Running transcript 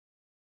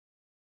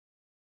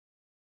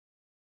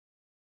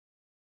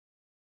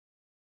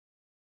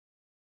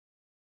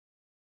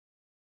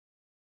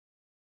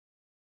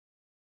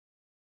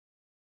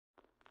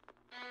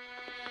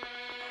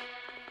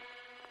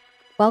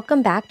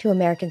Welcome back to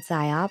American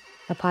Psyop,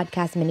 a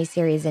podcast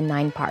miniseries in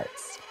 9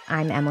 parts.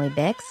 I'm Emily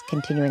Bix,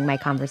 continuing my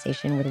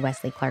conversation with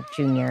Wesley Clark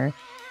Jr.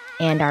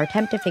 and our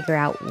attempt to figure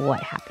out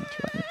what happened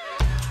to him.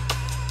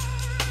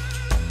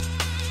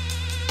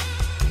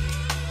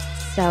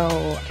 So,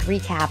 to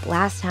recap,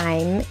 last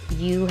time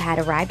you had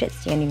arrived at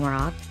Standing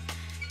Rock,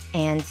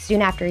 and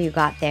soon after you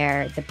got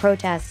there, the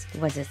protest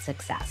was a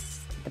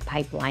success. The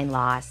pipeline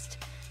lost.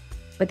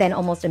 But then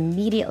almost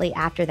immediately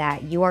after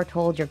that, you are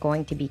told you're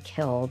going to be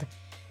killed.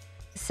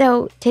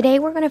 So today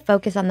we're going to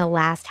focus on the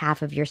last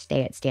half of your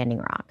stay at Standing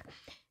Rock.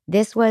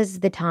 This was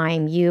the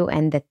time you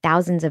and the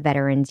thousands of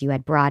veterans you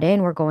had brought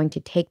in were going to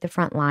take the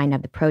front line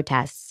of the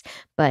protests.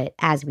 But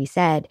as we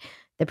said,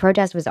 the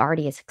protest was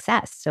already a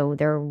success, so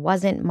there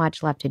wasn't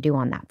much left to do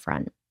on that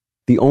front.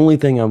 The only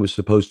thing I was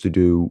supposed to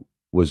do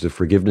was the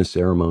forgiveness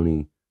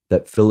ceremony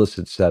that Phyllis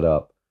had set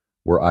up,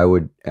 where I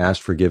would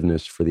ask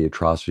forgiveness for the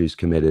atrocities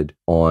committed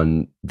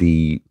on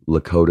the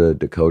Lakota,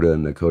 Dakota,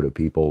 and Nakota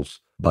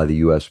peoples by the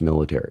U.S.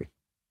 military.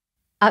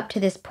 Up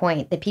to this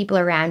point, the people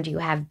around you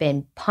have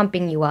been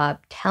pumping you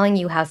up, telling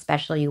you how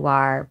special you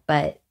are,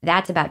 but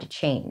that's about to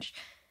change.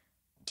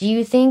 Do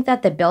you think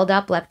that the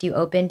buildup left you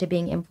open to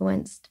being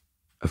influenced?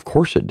 Of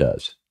course it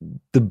does.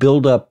 The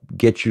buildup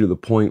gets you to the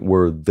point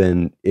where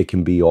then it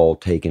can be all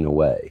taken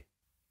away.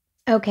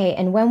 Okay,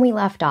 and when we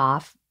left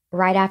off,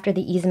 right after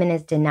the easement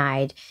is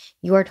denied,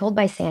 you are told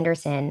by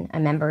Sanderson, a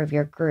member of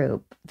your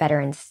group,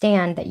 Veterans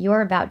Stand, that you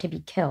are about to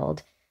be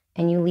killed,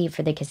 and you leave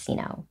for the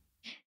casino.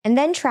 And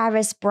then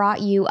Travis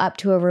brought you up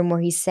to a room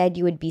where he said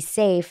you would be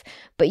safe,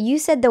 but you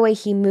said the way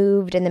he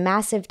moved and the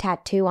massive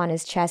tattoo on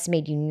his chest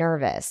made you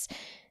nervous.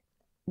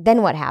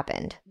 Then what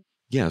happened?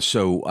 Yeah,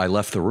 so I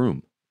left the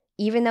room.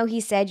 Even though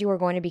he said you were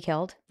going to be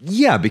killed?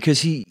 Yeah,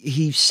 because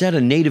he said a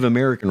Native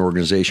American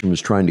organization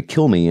was trying to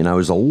kill me, and I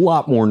was a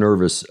lot more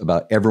nervous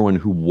about everyone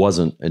who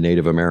wasn't a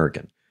Native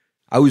American.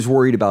 I was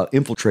worried about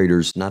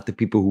infiltrators, not the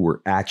people who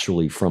were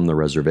actually from the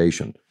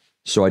reservation.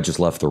 So I just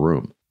left the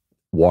room.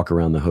 Walk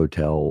around the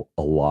hotel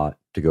a lot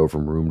to go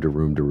from room to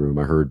room to room.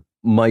 I heard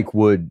Mike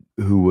Wood,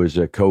 who was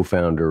a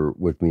co-founder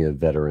with me at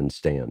Veterans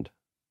Stand,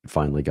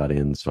 finally got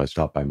in. So I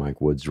stopped by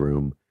Mike Wood's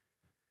room,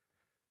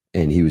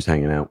 and he was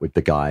hanging out with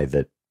the guy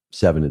that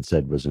Seven had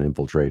said was an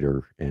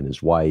infiltrator, and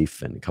his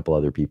wife and a couple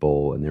other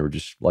people. And they were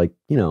just like,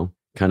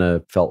 kind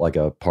of felt like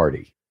a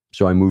party.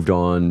 So I moved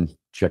on,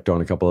 checked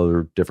on a couple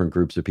other different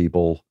groups of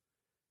people,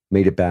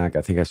 made it back.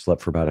 I think I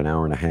slept for about an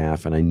hour and a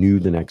half, and I knew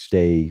the next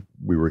day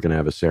we were going to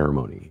have a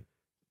ceremony.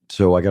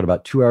 So I got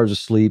about 2 hours of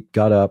sleep,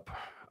 got up,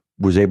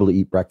 was able to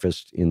eat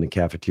breakfast in the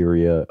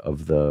cafeteria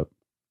of the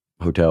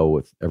hotel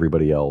with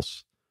everybody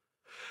else.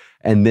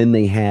 And then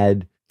they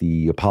had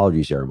the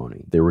apology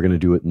ceremony. They were going to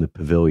do it in the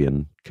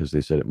pavilion because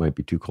they said it might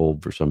be too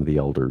cold for some of the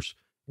elders.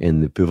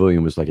 And the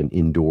pavilion was like an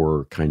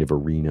indoor kind of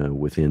arena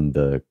within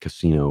the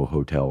casino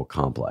hotel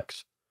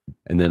complex.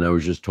 And then I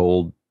was just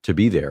told to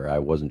be there. I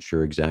wasn't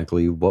sure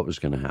exactly what was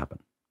going to happen.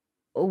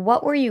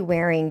 What were you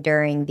wearing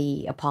during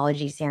the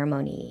apology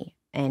ceremony?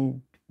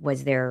 And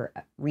was there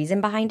a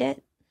reason behind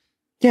it?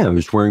 Yeah, I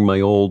was wearing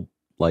my old,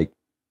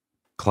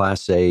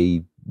 Class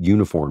A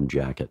uniform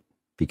jacket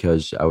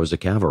because I was a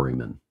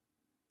cavalryman.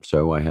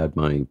 So I had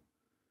my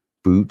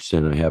boots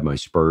and I had my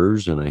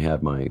spurs and I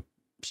had my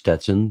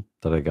Stetson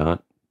that I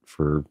got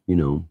for,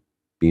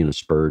 being a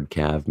spurred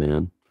cav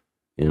man.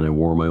 And I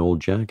wore my old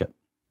jacket.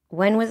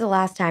 When was the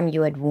last time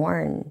you had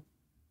worn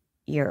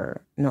your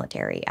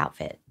military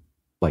outfit?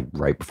 Like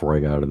right before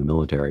I got out of the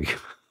military.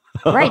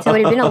 Right, so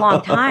it had been a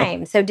long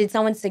time. So did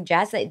someone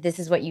suggest that this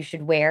is what you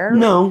should wear?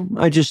 No,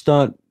 I just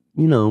thought,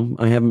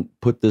 I haven't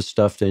put this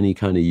stuff to any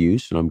kind of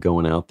use, and I'm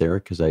going out there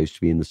because I used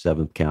to be in the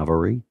 7th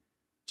Cavalry.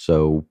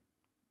 So,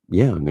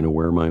 yeah, I'm going to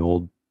wear my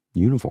old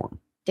uniform.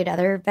 Did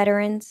other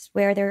veterans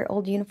wear their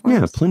old uniforms?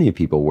 Yeah, plenty of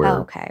people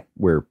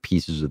wear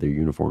pieces of their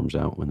uniforms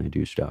out when they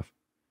do stuff.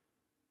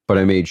 But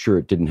I made sure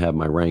it didn't have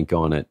my rank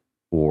on it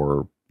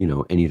or,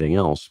 anything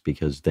else,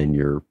 because then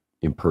you're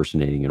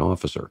impersonating an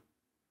officer.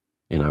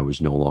 And I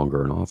was no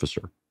longer an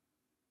officer.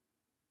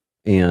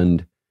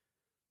 And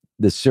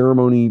the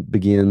ceremony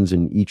begins,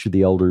 and each of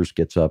the elders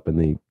gets up and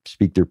they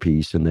speak their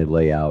piece and they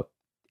lay out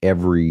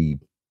every,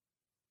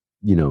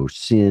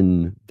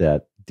 sin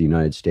that the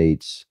United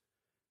States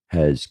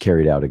has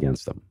carried out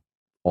against them.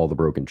 All the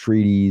broken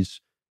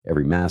treaties,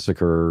 every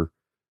massacre,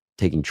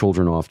 taking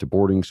children off to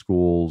boarding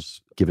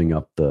schools, giving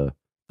up the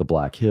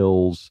Black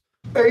Hills.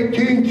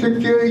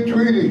 1868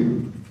 treaty,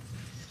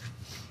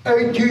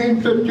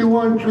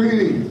 1851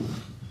 treaty,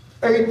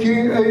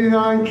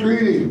 1889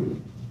 treaty,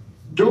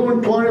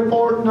 June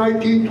 24th,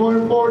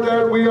 1924,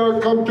 that we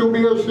are come to be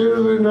a citizen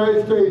of the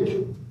United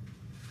States.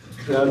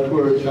 That's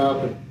where it's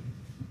happened.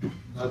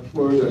 That's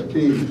where the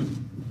thief.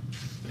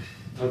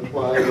 That's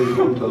why they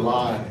live a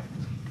lie.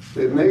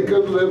 They make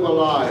us live a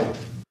lie.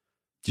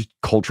 Just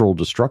cultural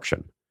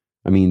destruction.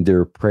 I mean,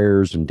 their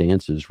prayers and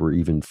dances were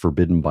even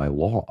forbidden by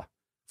law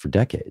for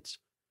decades.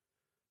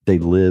 They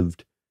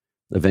lived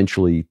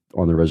eventually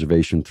on the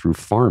reservation through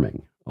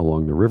farming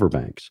along the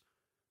riverbanks.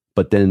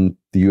 But then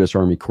the U.S.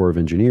 Army Corps of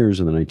Engineers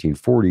in the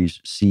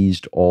 1940s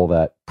seized all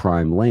that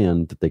prime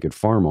land that they could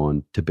farm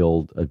on to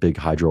build a big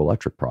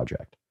hydroelectric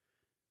project.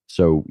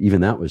 So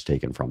even that was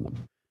taken from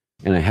them.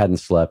 And I hadn't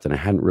slept and I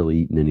hadn't really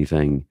eaten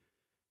anything.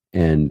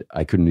 And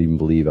I couldn't even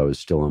believe I was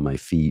still on my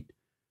feet.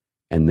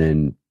 And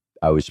then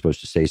I was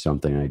supposed to say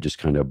something. And I just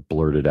kind of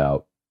blurted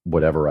out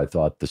whatever I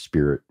thought the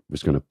spirit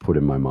was going to put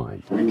in my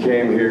mind. We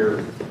came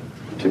here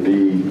to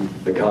be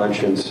the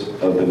conscience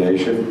of the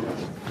nation.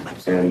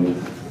 And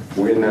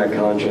in that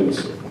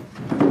conscience,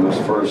 we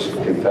must first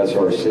confess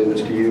our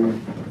sins to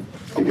you,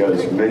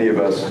 because many of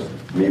us,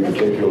 me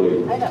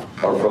particularly,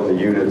 are from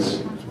the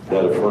units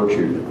that have hurt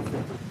you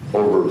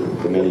over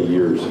the many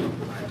years.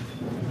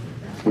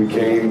 We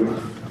came,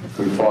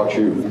 we fought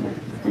you,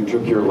 we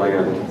took your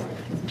land,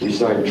 we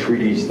signed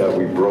treaties that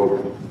we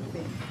broke,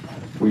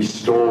 we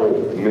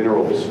stole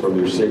minerals from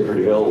your sacred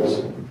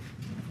hills,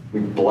 we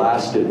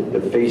blasted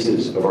the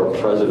faces of our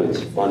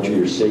presidents onto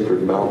your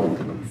sacred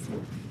mountain,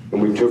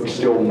 and we took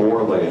still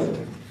more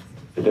land,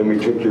 and then we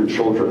took your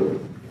children,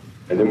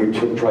 and then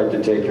we tried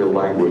to take your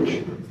language,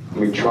 and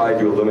we tried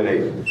to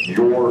eliminate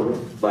your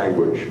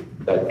language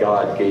that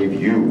God gave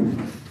you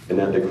and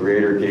that the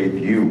Creator gave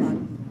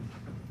you.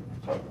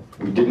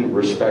 We didn't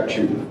respect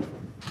you.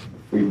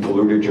 We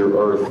polluted your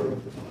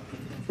earth.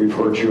 We've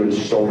hurt you in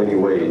so many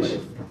ways.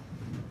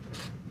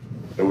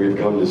 And we've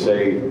come to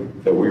say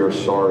that we are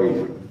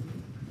sorry.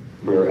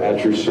 We are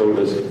at your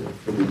service,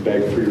 and we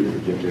beg for your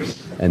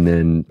forgiveness. And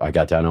then I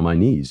got down on my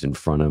knees in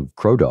front of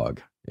Crow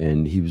Dog,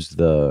 and he was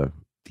the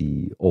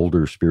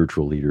older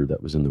spiritual leader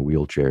that was in the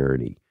wheelchair,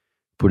 and he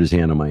put his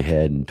hand on my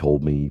head and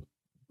told me,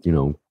 you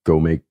know, go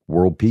make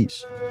world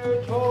peace.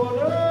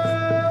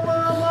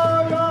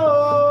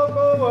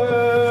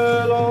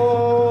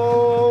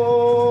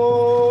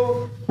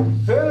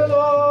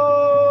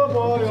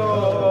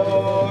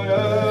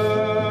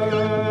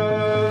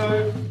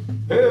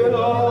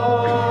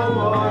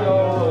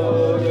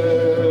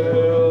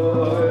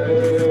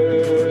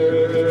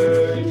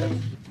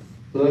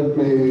 Let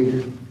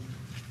me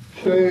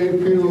say a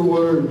few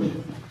words.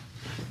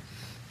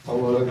 I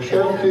will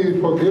accept the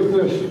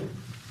forgiveness,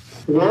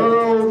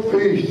 world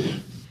peace.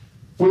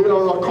 We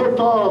are a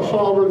Kota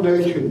sovereign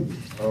nation.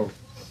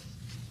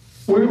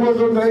 We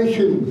were a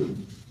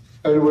nation,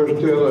 and we're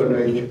still a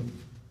nation.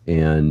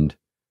 And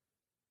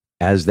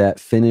as that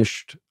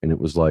finished, and it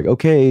was like,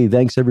 okay,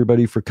 thanks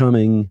everybody for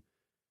coming.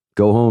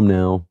 Go home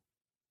now.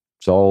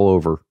 It's all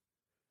over.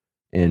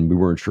 And we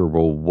weren't sure,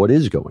 well, what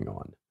is going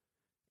on?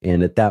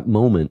 And at that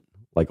moment,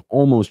 like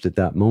almost at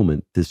that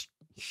moment, this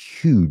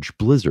huge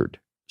blizzard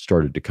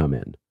started to come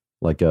in,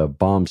 like a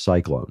bomb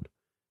cyclone.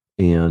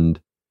 And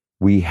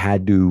we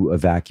had to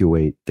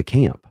evacuate the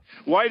camp.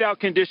 Whiteout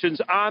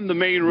conditions on the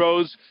main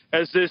roads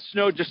as this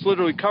snow just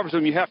literally covers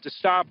them. You have to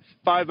stop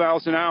 5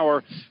 miles an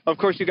hour. Of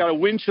course, you got a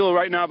wind chill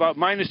right now about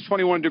minus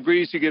 21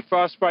 degrees. You get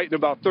frostbite in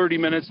about 30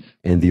 minutes.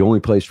 And the only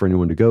place for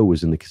anyone to go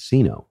was in the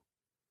casino.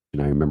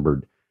 And I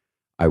remembered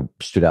I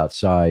stood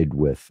outside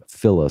with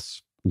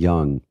Phyllis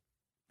Young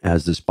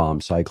as this bomb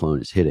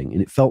cyclone is hitting.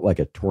 And it felt like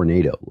a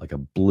tornado, like a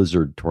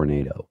blizzard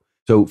tornado.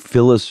 So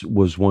Phyllis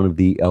was one of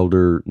the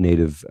elder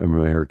Native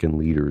American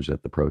leaders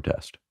at the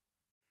protest.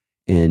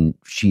 And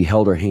she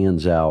held her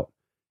hands out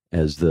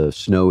as the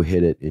snow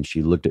hit it. And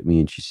she looked at me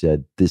and she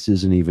said, "This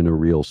isn't even a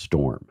real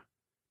storm."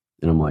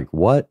 And I'm like,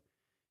 "What?"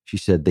 She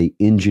said, "They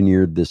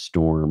engineered this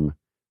storm.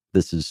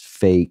 This is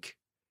fake.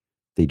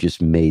 They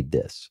just made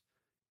this."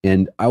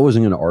 And I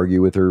wasn't going to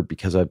argue with her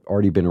because I've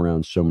already been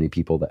around so many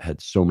people that had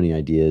so many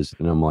ideas.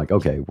 And I'm like,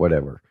 okay,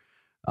 whatever.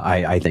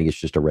 I think it's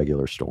just a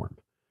regular storm.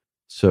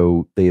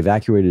 So they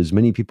evacuated as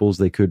many people as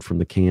they could from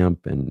the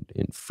camp and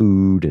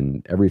food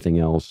and everything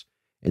else.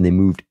 And they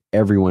moved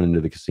everyone into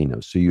the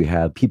casinos. So you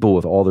had people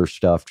with all their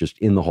stuff just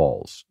in the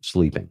halls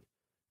sleeping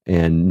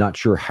and not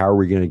sure how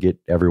we're going to get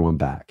everyone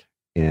back.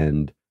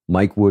 And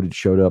Mike Wood had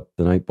showed up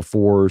the night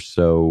before.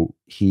 So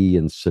he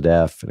and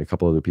Sadef and a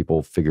couple other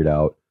people figured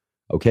out,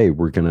 okay,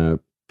 we're going to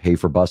pay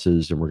for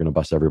buses and we're going to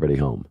bus everybody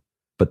home.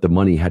 But the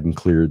money hadn't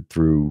cleared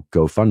through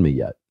GoFundMe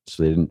yet.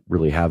 So they didn't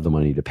really have the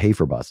money to pay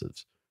for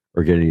buses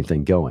or get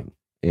anything going.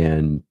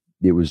 And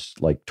it was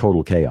like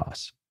total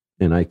chaos.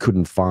 And I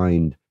couldn't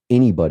find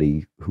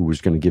anybody who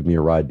was going to give me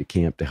a ride to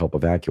camp to help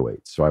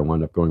evacuate. So I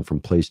wound up going from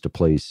place to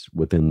place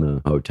within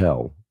the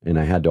hotel. And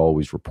I had to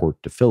always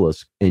report to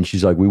Phyllis. And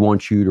she's like, "We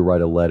want you to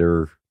write a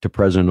letter to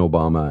President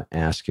Obama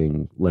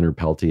asking Leonard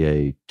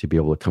Peltier to be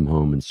able to come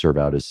home and serve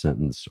out his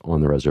sentence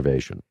on the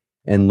reservation."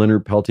 And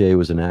Leonard Peltier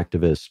was an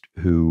activist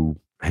who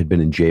had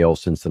been in jail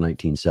since the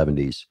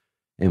 1970s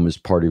and was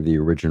part of the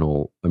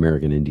original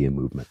American Indian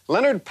movement.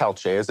 Leonard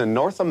Peltier is a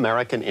North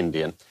American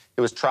Indian.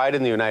 He was tried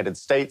in the United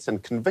States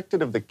and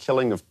convicted of the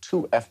killing of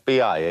 2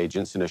 FBI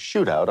agents in a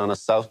shootout on a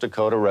South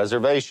Dakota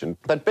reservation.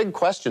 But big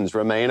questions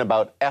remain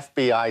about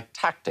FBI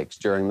tactics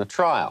during the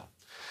trial.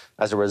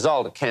 As a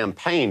result, a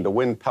campaign to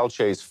win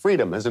Peltier's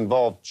freedom has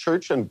involved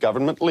church and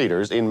government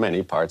leaders in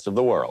many parts of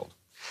the world.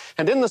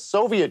 And in the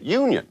Soviet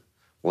Union,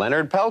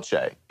 Leonard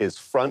Peltier is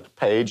front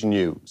page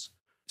news.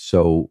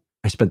 So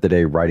I spent the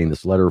day writing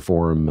this letter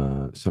for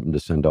him, something to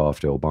send off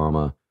to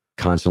Obama,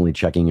 constantly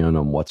checking in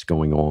on what's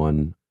going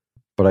on.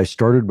 But I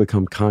started to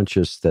become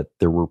conscious that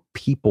there were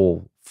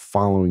people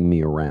following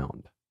me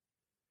around.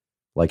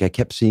 Like I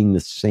kept seeing the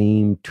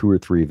same 2 or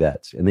 3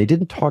 vets, and they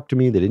didn't talk to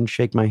me. They didn't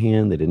shake my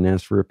hand. They didn't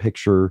ask for a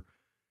picture,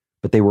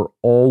 but they were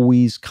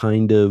always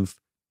kind of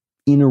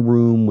in a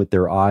room with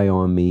their eye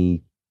on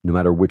me, no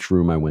matter which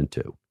room I went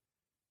to.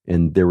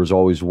 And there was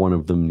always one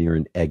of them near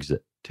an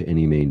exit to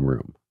any main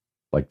room,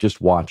 like just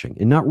watching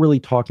and not really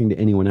talking to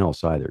anyone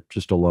else either,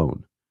 just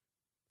alone.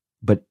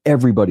 But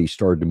everybody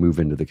started to move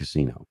into the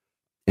casino.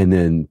 And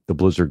then the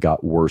blizzard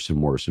got worse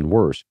and worse and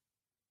worse.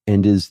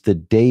 And as the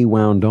day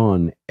wound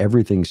on,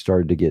 everything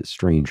started to get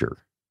stranger.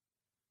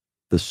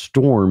 The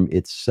storm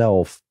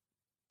itself,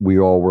 we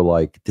all were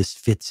like, this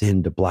fits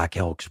into Black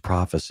Elk's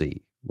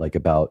prophecy, like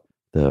about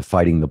the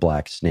fighting the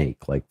black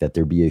snake, like that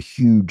there'd be a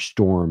huge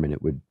storm and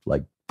it would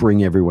like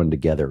bring everyone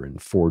together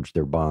and forge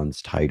their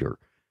bonds tighter.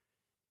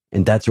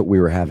 And that's what we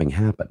were having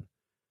happen.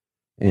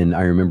 And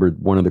I remember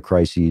one of the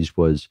crises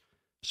was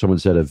someone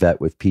said a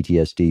vet with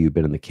PTSD who'd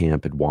been in the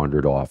camp had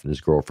wandered off and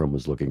his girlfriend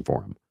was looking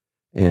for him.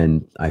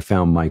 And I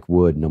found Mike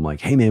Wood and I'm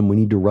like, hey man, we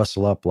need to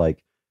rustle up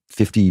like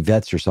 50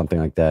 vets or something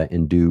like that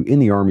and do, in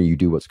the Army, you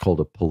do what's called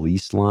a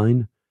police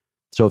line.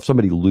 So if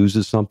somebody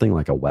loses something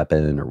like a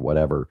weapon or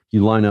whatever,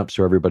 you line up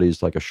so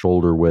everybody's like a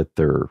shoulder width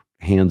or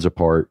hands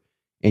apart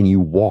and you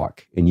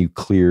walk and you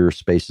clear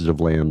spaces of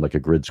land like a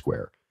grid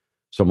square.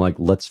 So I'm like,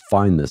 let's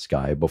find this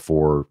guy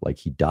before like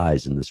he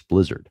dies in this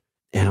blizzard.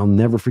 And I'll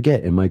never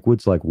forget. And Mike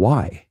Wood's like,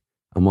 why?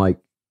 I'm like,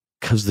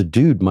 because the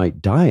dude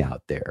might die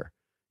out there.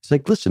 He's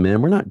like, listen,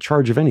 man, we're not in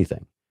charge of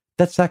anything.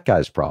 That's that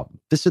guy's problem.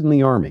 This isn't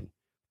the Army.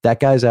 That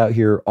guy's out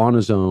here on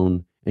his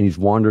own and he's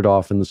wandered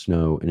off in the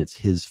snow and it's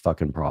his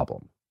fucking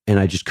problem. And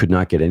I just could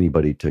not get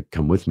anybody to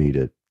come with me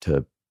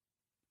to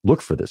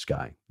look for this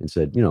guy and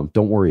said,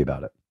 don't worry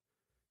about it.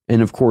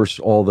 And of course,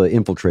 all the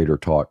infiltrator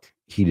talk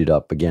heated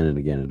up again and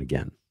again and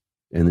again.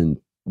 And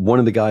then one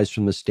of the guys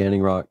from the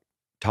Standing Rock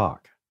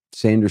talk,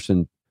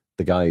 Sanderson,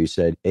 the guy who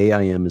said,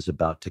 AIM is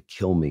about to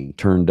kill me,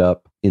 turned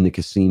up in the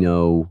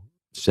casino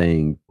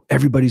saying,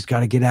 everybody's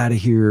got to get out of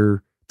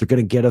here. They're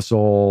going to get us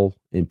all.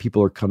 And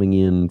people are coming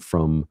in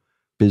from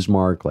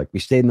Bismarck. Like we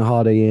stayed in the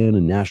Holiday Inn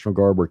and National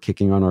Guard were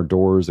kicking on our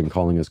doors and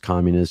calling us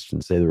communists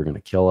and say they were going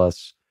to kill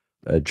us.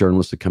 A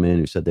journalist had come in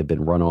who said they'd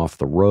been run off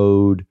the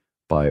road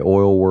by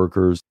oil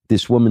workers.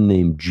 This woman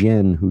named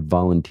Jen who'd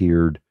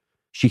volunteered,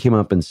 she came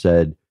up and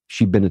said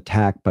she'd been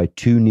attacked by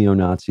 2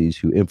 neo-Nazis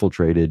who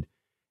infiltrated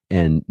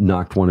and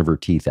knocked one of her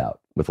teeth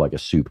out with like a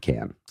soup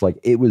can. It's like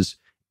it was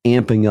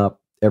amping up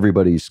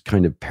everybody's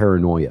kind of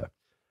paranoia.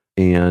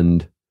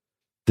 And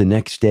the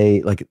next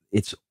day, like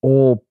it's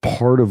all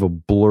part of a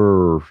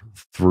blur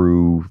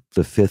through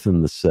the 5th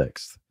and the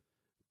 6th.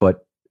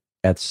 But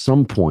at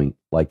some point,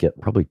 like at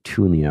probably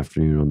 2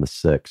 p.m. on the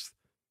 6th,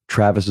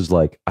 Travis is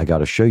like, I got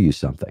to show you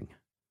something.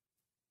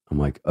 I'm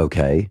like,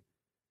 okay.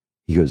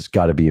 He goes,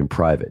 got to be in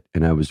private.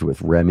 And I was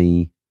with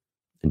Remy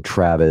and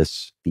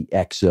Travis, the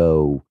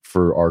XO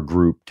for our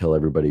group till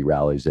everybody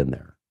rallies in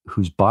there,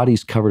 whose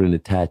body's covered in a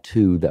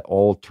tattoo that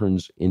all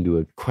turns into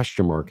a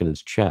question mark in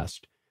his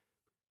chest.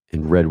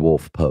 And Red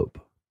Wolf Pope,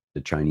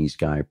 the Chinese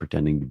guy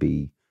pretending to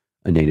be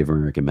a Native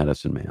American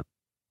medicine man.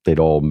 They'd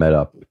all met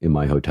up in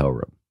my hotel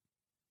room.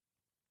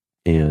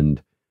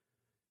 And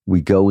we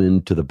go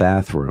into the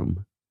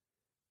bathroom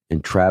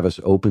and Travis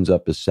opens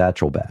up his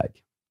satchel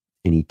bag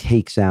and he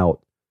takes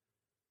out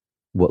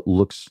what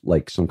looks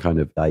like some kind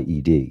of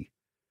IED,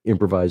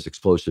 improvised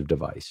explosive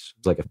device.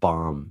 It's like a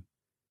bomb.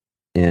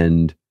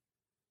 And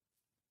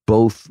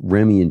both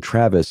Remy and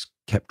Travis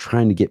kept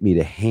trying to get me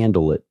to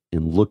handle it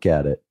and look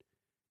at it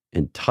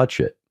and touch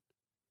it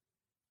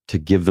to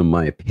give them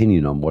my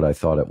opinion on what I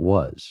thought it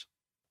was.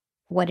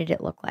 What did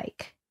it look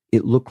like?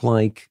 It looked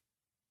like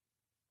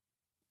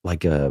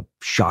a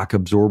shock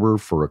absorber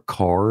for a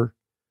car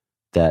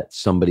that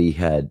somebody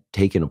had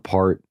taken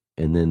apart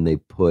and then they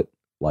put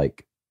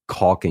like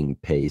caulking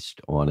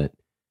paste on it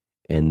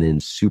and then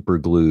super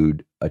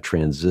glued a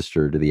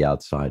transistor to the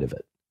outside of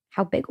it.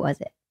 How big was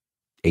it?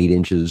 8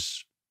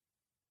 inches,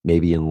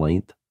 maybe in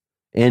length.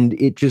 And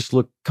it just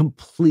looked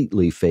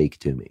completely fake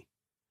to me.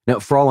 Now,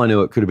 for all I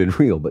know, it could have been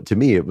real, but to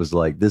me, it was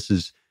like, this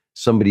is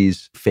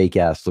somebody's fake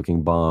ass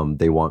looking bomb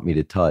they want me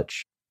to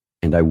touch,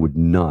 and I would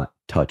not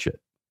touch it.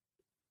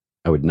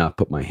 I would not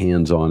put my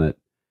hands on it,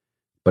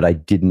 but I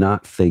did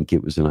not think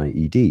it was an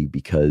IED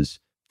because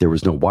there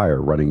was no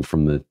wire running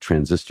from the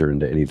transistor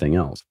into anything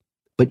else.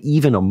 But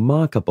even a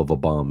mock-up of a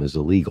bomb is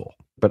illegal.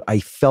 But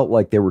I felt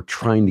like they were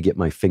trying to get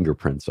my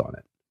fingerprints on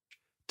it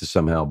to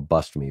somehow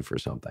bust me for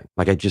something.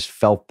 Like I just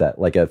felt that,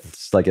 like a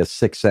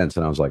sixth sense.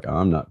 And I was like,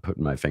 I'm not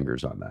putting my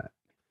fingers on that.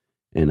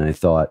 And I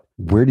thought,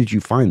 where did you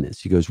find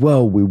this? He goes,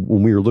 well,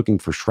 when we were looking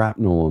for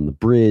shrapnel on the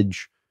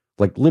bridge,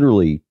 like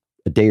literally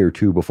a day or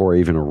two before I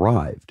even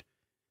arrived.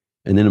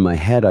 And then in my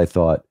head, I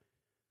thought,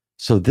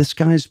 so this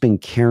guy's been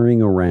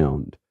carrying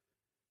around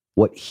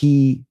what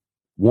he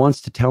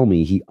wants to tell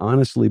me he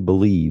honestly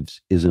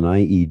believes is an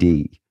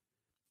IED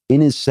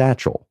in his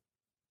satchel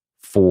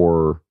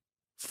for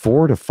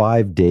 4 to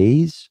 5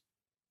 days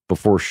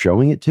before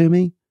showing it to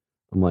me.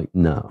 I'm like,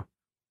 no,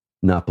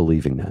 not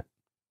believing that.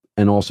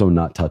 And also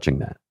not touching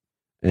that.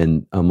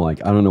 And I'm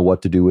like, I don't know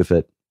what to do with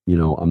it. You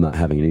know, I'm not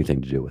having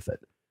anything to do with it.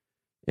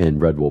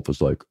 And Red Wolf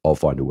was like, I'll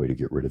find a way to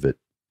get rid of it.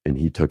 And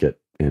he took it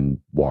and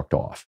walked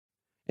off.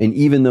 And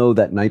even though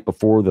that night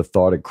before the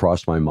thought had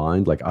crossed my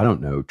mind, like, I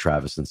don't know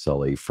Travis and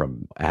Sully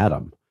from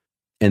Adam,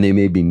 and they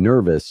made me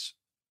nervous,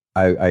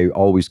 I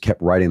always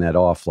kept writing that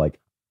off like,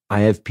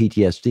 I have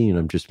PTSD and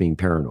I'm just being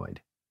paranoid.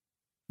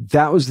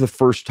 That was the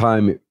first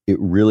time it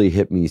really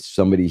hit me.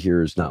 Somebody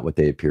here is not what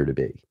they appear to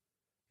be.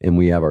 And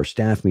we have our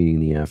staff meeting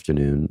in the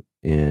afternoon,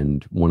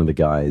 and one of the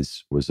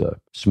guys was a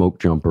smoke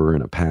jumper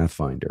and a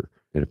pathfinder.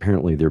 And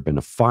apparently there'd been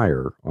a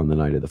fire on the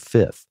night of the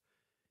 5th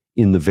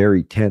in the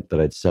very tent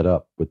that I'd set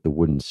up with the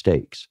wooden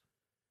stakes.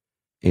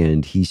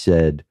 And he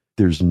said,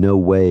 there's no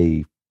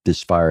way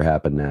this fire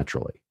happened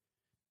naturally.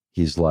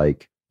 He's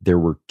like, there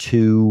were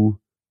 2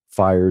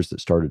 fires that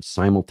started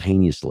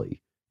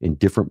simultaneously in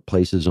different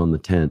places on the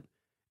tent.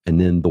 And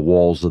then the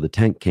walls of the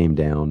tent came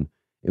down.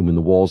 And when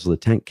the walls of the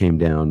tent came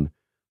down,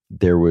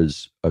 there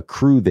was a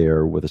crew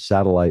there with a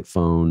satellite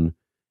phone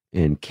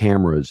and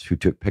cameras who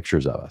took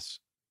pictures of us.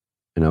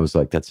 And I was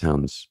like, that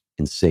sounds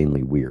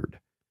insanely weird.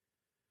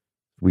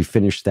 We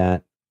finished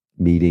that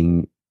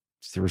meeting.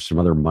 There were some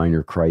other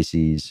minor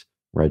crises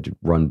where I had to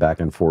run back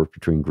and forth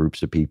between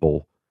groups of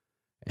people.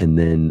 And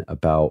then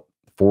about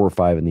 4 or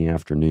 5 in the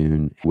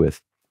afternoon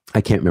with, I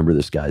can't remember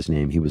this guy's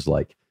name. He was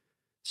like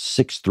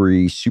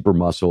 6'3", super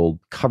muscled,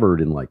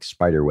 covered in like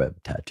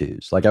spiderweb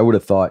tattoos. Like I would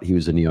have thought he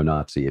was a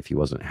neo-Nazi if he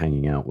wasn't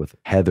hanging out with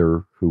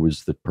Heather, who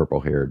was the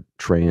purple-haired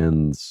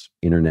trans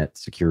internet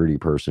security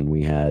person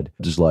we had.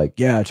 Just like,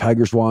 yeah,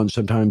 Tiger Swans,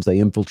 sometimes they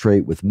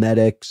infiltrate with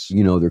medics.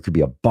 You know, there could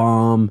be a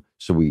bomb.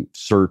 So we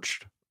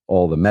searched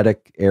all the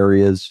medic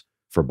areas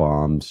for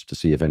bombs to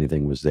see if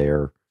anything was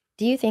there.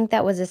 Do you think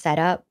that was a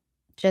setup?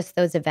 Just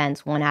those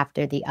events, one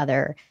after the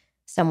other,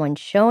 someone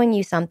showing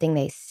you something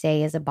they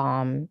say is a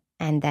bomb,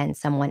 and then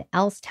someone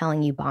else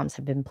telling you bombs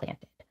have been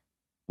planted?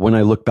 When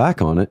I look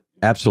back on it,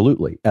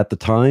 absolutely. At the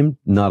time,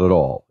 not at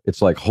all.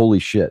 It's like, holy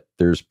shit,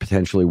 there's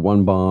potentially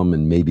 1 bomb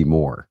and maybe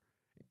more.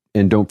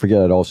 And don't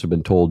forget, I'd also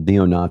been told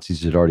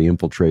neo-Nazis had already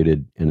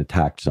infiltrated and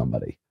attacked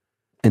somebody,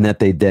 and that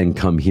they'd then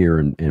come here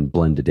and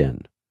blended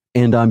in.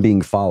 And I'm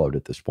being followed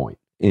at this point.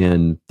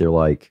 And they're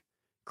like,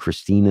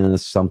 Christina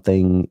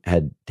something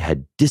had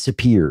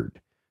disappeared.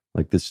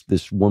 Like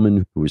this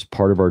woman who was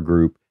part of our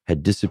group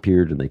had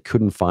disappeared and they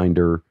couldn't find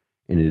her.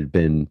 And it had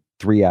been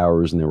 3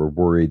 hours and they were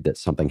worried that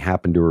something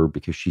happened to her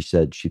because she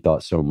said she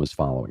thought someone was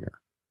following her.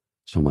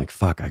 So I'm like,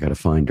 fuck, I got to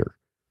find her.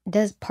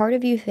 Does part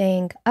of you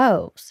think,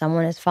 oh,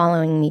 someone is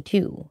following me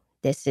too?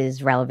 This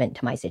is relevant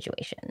to my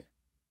situation?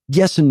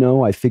 Yes and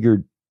no. I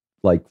figured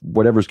like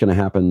whatever's going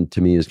to happen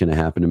to me is going to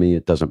happen to me.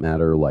 It doesn't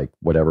matter. Like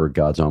whatever,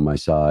 God's on my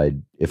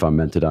side. If I'm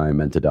meant to die, I'm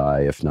meant to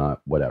die. If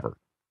not, whatever.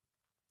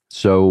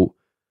 So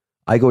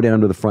I go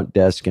down to the front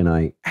desk and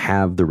I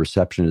have the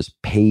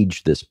receptionist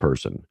page this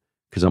person.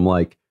 Because I'm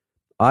like,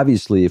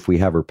 obviously, if we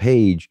have her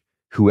page,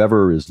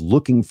 whoever is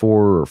looking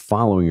for her or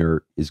following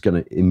her is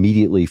going to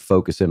immediately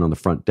focus in on the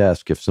front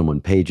desk if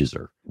someone pages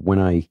her. When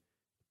I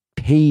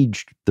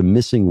paged the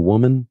missing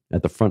woman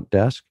at the front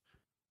desk,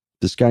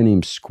 this guy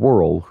named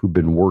Squirrel, who'd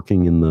been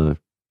working in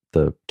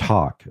the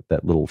talk,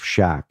 that little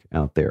shack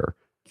out there,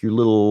 your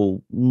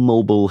little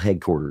mobile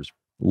headquarters,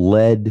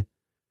 led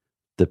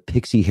the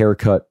pixie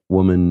haircut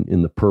woman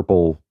in the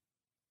purple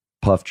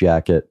puff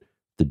jacket,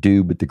 the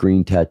dude with the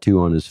green tattoo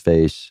on his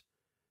face,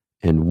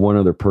 and one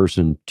other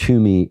person to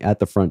me at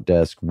the front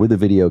desk with a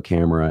video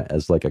camera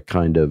as like a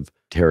kind of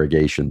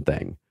interrogation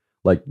thing.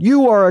 Like,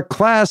 you are a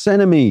class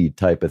enemy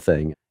type of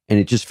thing. And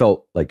it just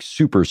felt like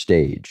super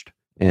staged.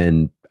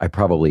 And I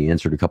probably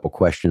answered a couple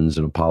questions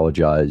and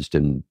apologized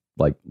and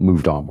like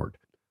moved onward.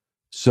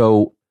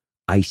 So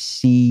I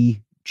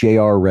see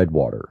J.R.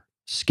 Redwater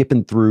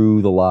skipping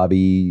through the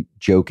lobby,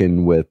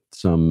 joking with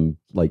some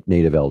like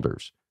native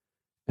elders.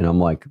 And I'm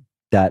like,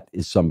 that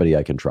is somebody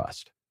I can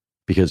trust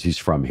because he's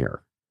from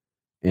here.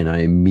 And I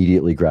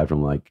immediately grabbed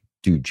him like,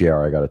 dude,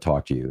 JR, I got to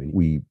talk to you. And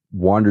we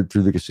wandered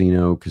through the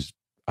casino because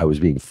I was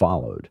being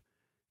followed.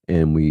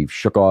 And we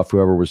shook off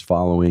whoever was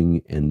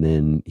following. And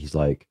then he's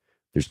like,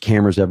 there's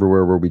cameras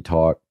everywhere where we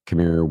talk. Come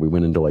here. We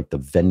went into like the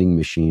vending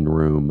machine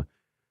room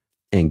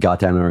and got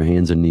down on our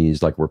hands and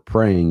knees like we're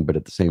praying. But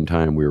at the same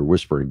time, we were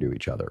whispering to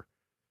each other.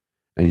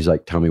 And he's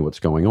like, tell me what's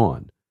going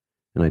on.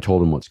 And I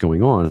told him what's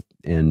going on.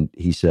 And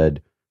he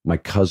said, my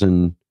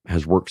cousin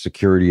has worked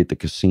security at the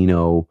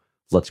casino.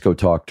 Let's go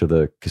talk to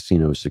the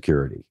casino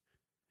security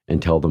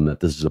and tell them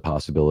that this is a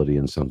possibility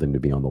and something to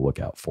be on the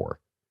lookout for.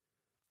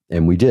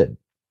 And we did.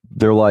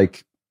 They're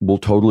like, we'll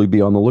totally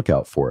be on the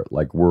lookout for it.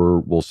 Like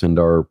we'll send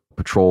our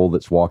patrol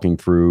that's walking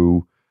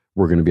through.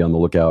 We're going to be on the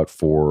lookout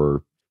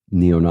for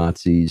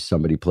neo-Nazis,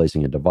 somebody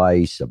placing a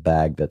device, a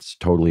bag that's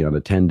totally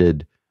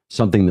unattended,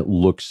 something that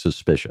looks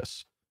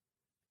suspicious.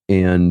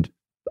 And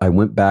I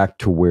went back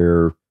to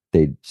where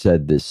they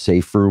said this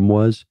safe room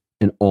was,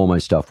 and all my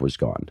stuff was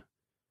gone.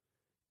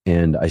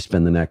 And I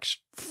spend the next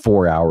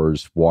 4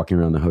 hours walking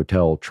around the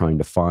hotel trying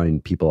to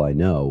find people I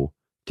know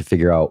to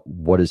figure out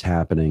what is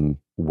happening,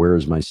 where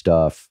is my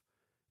stuff.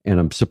 And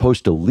I'm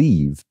supposed to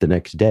leave the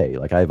next day.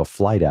 Like I have a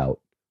flight out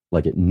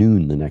like at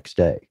noon the next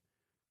day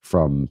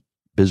from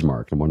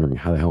Bismarck. I'm wondering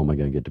how the hell am I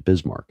going to get to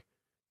Bismarck?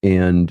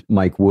 And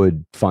Mike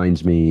Wood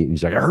finds me and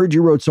he's like, I heard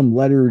you wrote some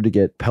letter to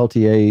get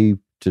Peltier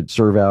to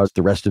serve out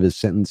the rest of his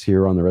sentence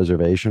here on the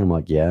reservation. I'm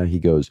like, yeah. He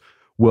goes,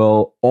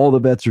 well, all the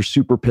vets are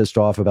super pissed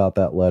off about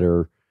that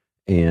letter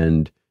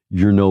and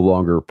you're no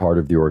longer part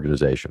of the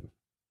organization,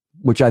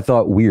 which I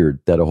thought weird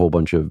that a whole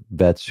bunch of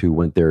vets who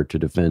went there to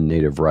defend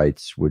Native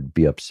rights would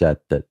be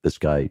upset that this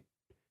guy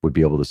would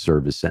be able to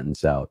serve his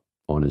sentence out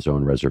on his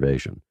own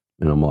reservation.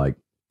 And I'm like,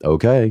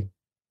 okay.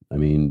 I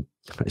mean,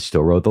 I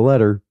still wrote the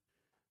letter.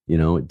 You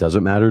know, it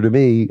doesn't matter to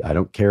me. I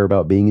don't care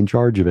about being in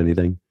charge of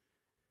anything.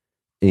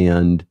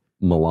 And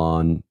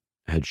Milan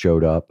had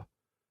showed up.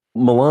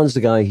 Milan's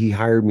the guy, he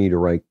hired me to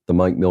write the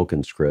Mike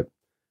Milken script.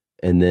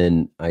 And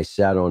then I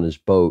sat on his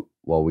boat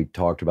while we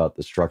talked about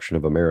the destruction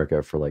of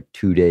America for like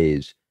 2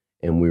 days.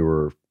 And we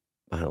were,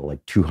 I don't know,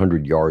 like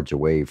 200 yards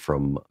away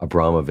from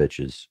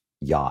Abramovich's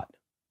yacht.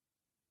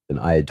 And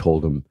I had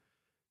told him,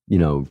 you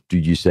know,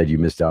 dude, you said you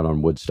missed out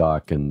on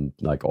Woodstock and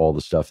like all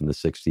the stuff in the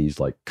 60s,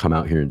 like come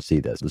out here and see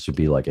this. This would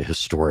be like a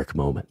historic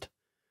moment.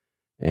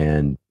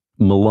 And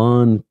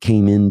Milan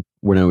came in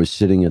when I was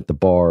sitting at the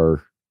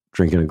bar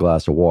drinking a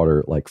glass of water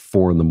at like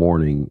 4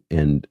 a.m.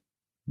 and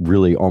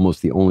really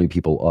almost the only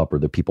people up are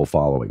the people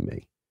following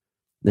me.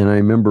 And I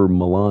remember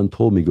Milan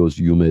told me, goes,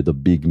 you made a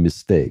big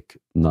mistake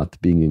not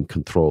being in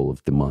control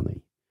of the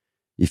money.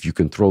 If you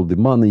control the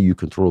money, you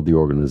control the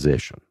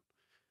organization.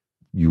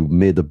 You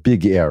made a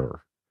big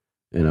error.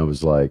 And I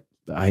was like,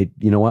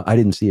 you know what? I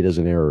didn't see it as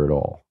an error at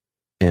all.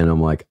 And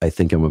I'm like, I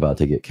think I'm about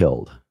to get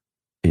killed.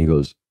 And he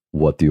goes,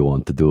 what do you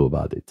want to do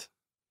about it?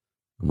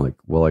 I'm like,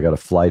 well, I got a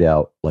flight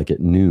out like at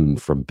noon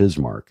from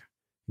Bismarck.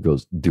 He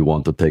goes, do you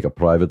want to take a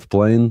private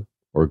plane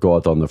or go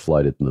out on the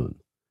flight at noon?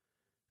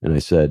 And I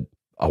said,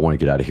 I want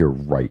to get out of here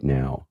right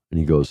now. And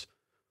he goes,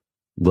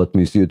 let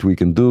me see what we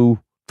can do.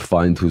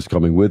 Find who's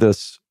coming with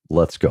us.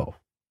 Let's go.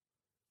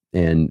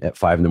 And at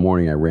 5 a.m,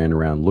 I ran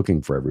around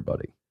looking for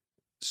everybody.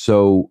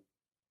 So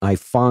I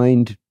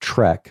find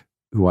Trek,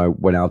 who I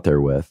went out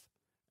there with.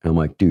 And I'm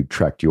like, dude,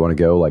 Trek, do you want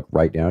to go like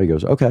right now? He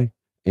goes, okay.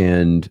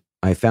 And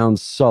I found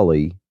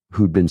Sully,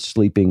 who'd been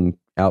sleeping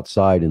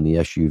outside in the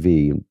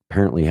SUV and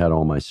apparently had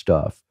all my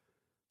stuff.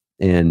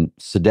 And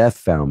Sadef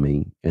found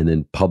me and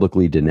then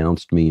publicly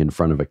denounced me in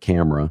front of a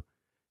camera.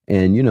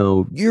 And, you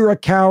know, you're a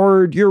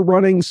coward. You're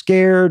running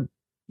scared.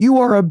 You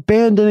are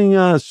abandoning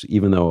us.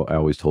 Even though I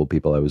always told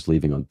people I was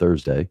leaving on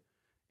Thursday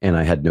and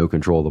I had no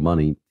control of the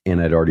money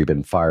and I'd already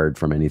been fired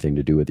from anything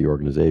to do with the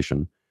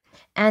organization.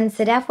 And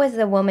Sadef was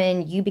the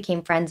woman you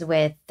became friends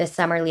with the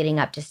summer leading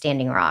up to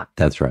Standing Rock.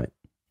 That's right.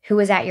 Who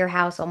was at your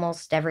house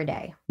almost every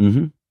day.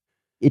 Mm-hmm.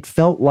 It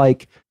felt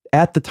like,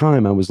 at the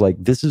time, I was like,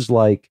 this is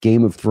like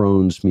Game of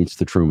Thrones meets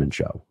The Truman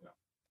Show.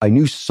 I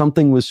knew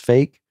something was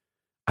fake.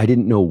 I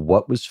didn't know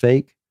what was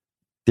fake.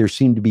 There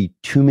seemed to be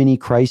too many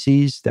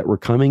crises that were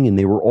coming, and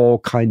they were all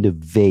kind of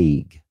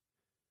vague.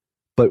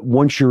 But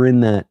once you're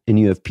in that, and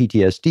you have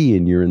PTSD,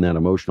 and you're in that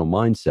emotional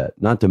mindset,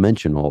 not to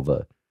mention all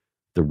the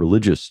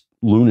religious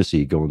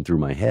lunacy going through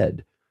my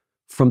head,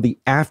 from the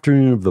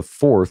afternoon of the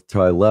 4th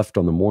till I left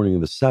on the morning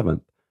of the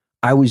 7th,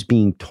 I was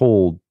being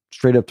told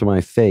straight up to my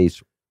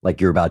face, like,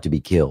 you're about to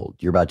be killed.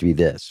 You're about to be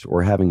this,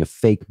 or having a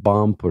fake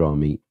bomb put on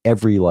me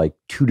every like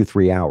 2 to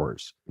 3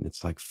 hours. And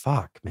it's like,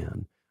 fuck,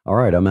 man. All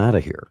right, I'm out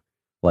of here.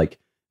 Like,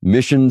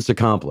 mission's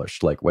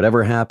accomplished. Like,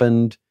 whatever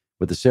happened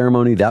with the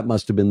ceremony, that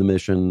must have been the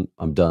mission.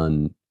 I'm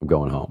done. I'm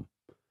going home.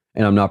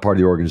 And I'm not part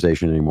of the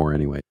organization anymore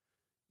anyway.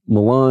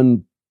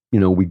 Milan, you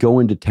know, we go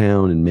into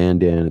town in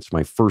Mandan. It's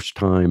my first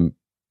time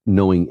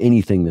knowing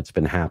anything that's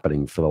been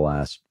happening for the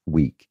last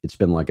week. It's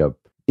been like a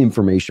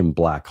information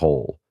black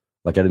hole.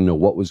 Like, I didn't know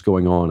what was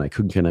going on. I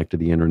couldn't connect to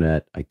the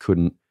internet. I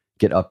couldn't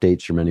get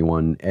updates from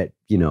anyone.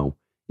 You know,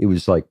 it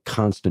was like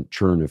constant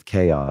churn of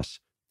chaos.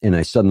 And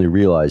I suddenly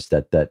realized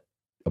that that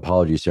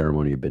apology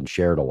ceremony had been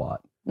shared a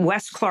lot.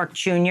 Wes Clark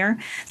Jr.,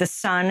 the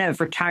son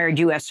of retired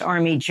U.S.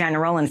 Army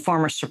general and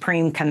former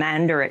Supreme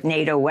Commander at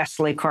NATO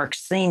Wesley Clark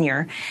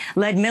Sr.,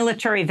 led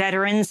military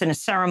veterans in a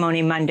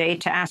ceremony Monday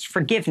to ask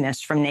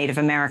forgiveness from Native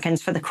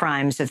Americans for the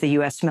crimes of the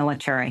U.S.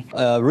 military.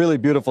 A really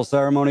beautiful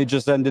ceremony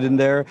just ended in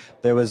there.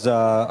 There was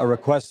a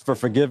request for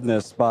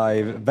forgiveness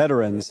by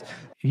veterans.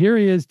 Here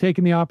he is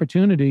taking the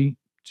opportunity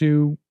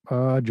to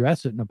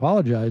address it and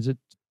apologize it.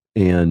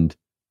 And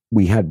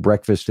we had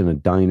breakfast in a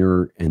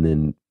diner, and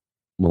then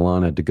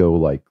Milan had to go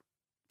like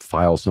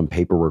file some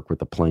paperwork with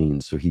the plane.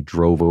 So he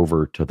drove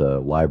over to the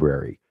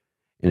library.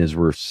 And as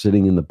we're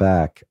sitting in the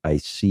back, I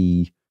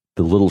see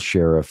the little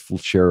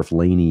Sheriff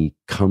Laney,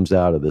 comes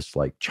out of this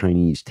like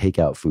Chinese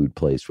takeout food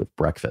place with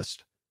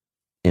breakfast.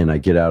 And I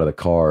get out of the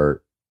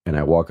car and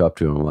I walk up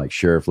to him, I'm like,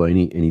 Sheriff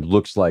Laney, and he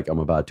looks like I'm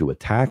about to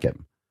attack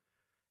him.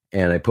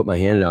 And I put my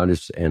hand out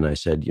and I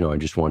said, you know, I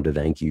just wanted to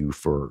thank you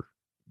for,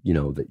 you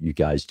know, that you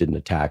guys didn't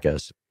attack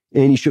us.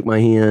 And he shook my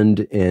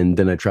hand, and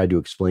then I tried to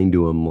explain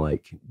to him,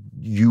 like,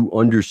 you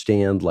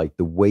understand, like,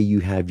 the way you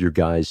have your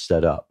guys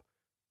set up.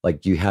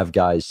 Like, you have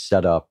guys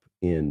set up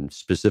in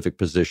specific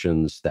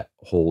positions that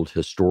hold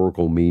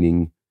historical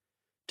meaning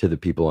to the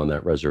people on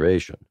that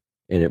reservation.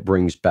 And it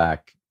brings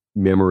back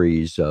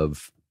memories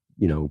of,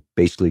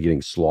 basically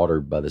getting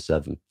slaughtered by the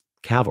 7th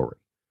Cavalry.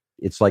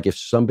 It's like if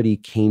somebody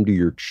came to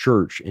your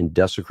church and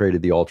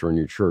desecrated the altar in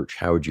your church,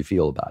 how would you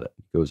feel about it?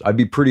 He goes, I'd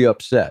be pretty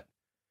upset.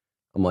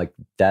 I'm like,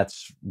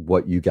 that's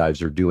what you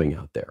guys are doing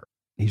out there.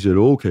 He said,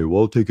 okay,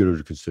 well, I'll take it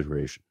under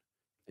consideration.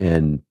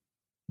 And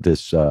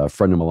this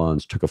friend of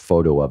Milan's took a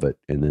photo of it,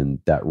 and then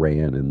that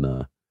ran in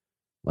the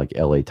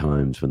LA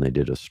Times when they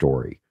did a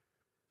story.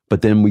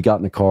 But then we got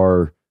in the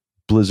car.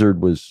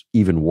 Blizzard was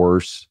even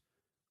worse.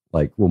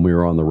 Like when we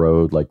were on the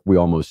road, like we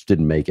almost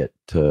didn't make it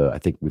to, I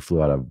think we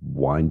flew out of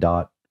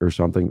Wyandotte or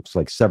something. It's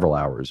like several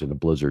hours in a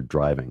blizzard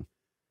driving.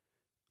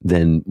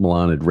 Then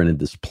Milan had rented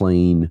this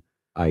plane.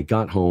 I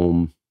got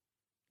home,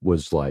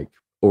 was like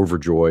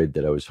overjoyed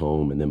that I was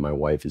home. And then my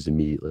wife is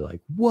immediately like,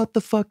 what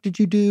the fuck did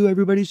you do?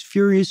 Everybody's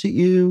furious at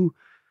you.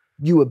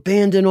 You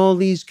abandoned all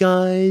these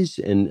guys.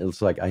 And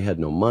it's like, I had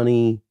no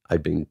money.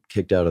 I'd been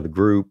kicked out of the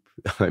group.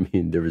 I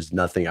mean, there was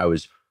nothing. I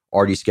was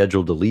already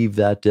scheduled to leave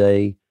that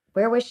day.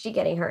 Where was she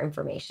getting her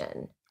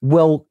information?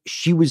 Well,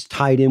 she was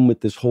tied in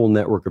with this whole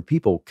network of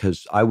people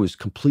because I was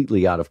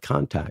completely out of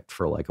contact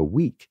for like a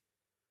week.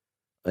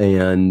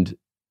 And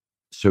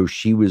so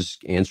she was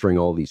answering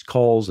all these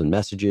calls and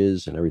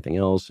messages and everything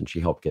else. And she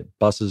helped get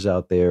buses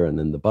out there. And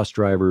then the bus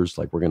drivers,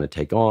 like, we're going to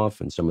take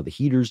off. And some of the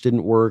heaters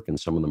didn't work and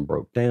some of them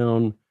broke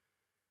down.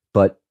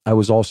 But I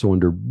was also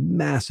under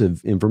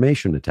massive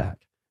information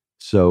attack.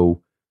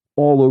 So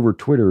all over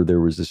Twitter, there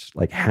was this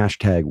like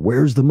hashtag,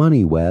 where's the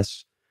money,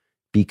 Wes?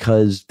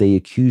 Because they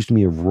accused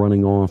me of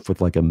running off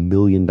with like $1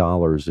 million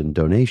in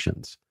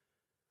donations.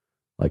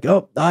 Like,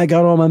 oh, I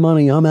got all my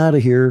money. I'm out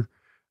of here.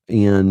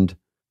 And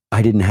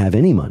I didn't have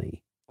any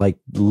money. Like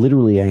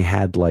literally I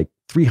had like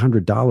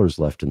 $300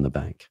 left in the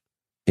bank.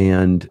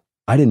 And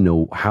I didn't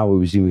know how I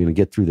was even going to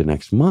get through the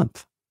next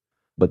month.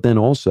 But then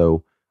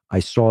also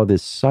I saw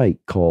this site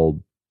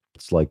called,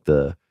 it's like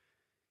the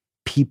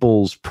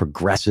People's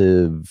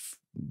Progressive,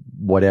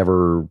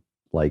 whatever,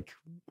 like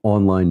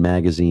online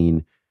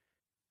magazine.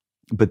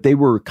 But they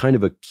were kind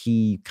of a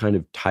key kind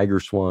of Tiger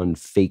Swan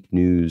fake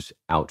news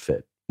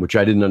outfit, which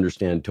I didn't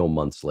understand until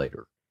months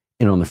later.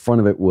 And on the front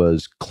of it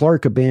was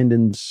Clark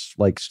abandons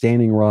like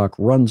Standing Rock,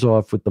 runs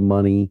off with the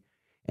money.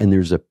 And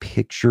there's a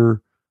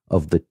picture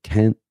of the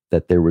tent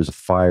that there was a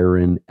fire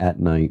in at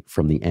night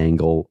from the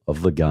angle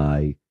of the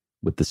guy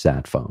with the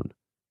sat phone.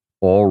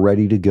 All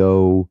ready to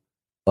go,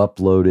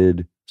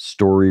 uploaded,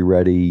 story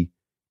ready,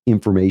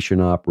 information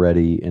op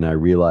ready. And I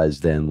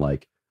realized then,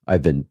 like,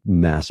 I've been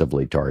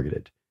massively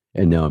targeted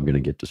and now I'm going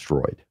to get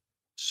destroyed.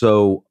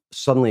 So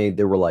suddenly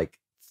there were like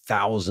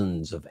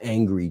thousands of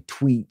angry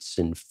tweets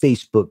and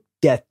Facebook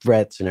death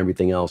threats and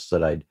everything else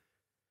that I'd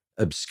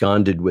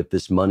absconded with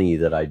this money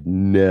that I'd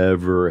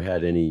never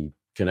had any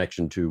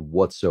connection to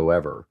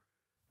whatsoever.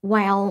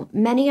 While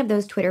many of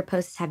those Twitter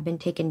posts have been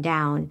taken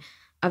down,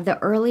 of the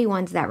early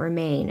ones that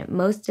remain,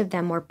 most of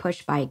them were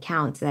pushed by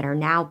accounts that are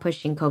now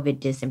pushing COVID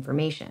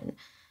disinformation.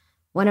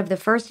 One of the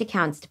first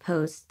accounts to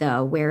post the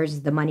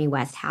Where's the Money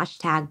West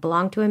hashtag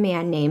belonged to a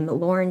man named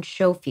Lauren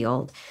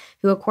Schofield,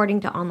 who, according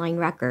to online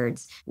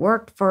records,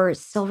 worked for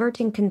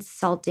Silverton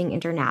Consulting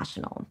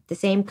International, the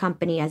same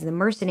company as the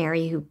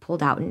mercenary who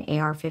pulled out an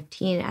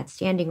AR-15 at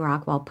Standing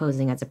Rock while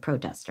posing as a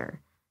protester.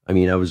 I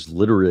mean, I was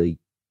literally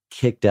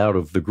kicked out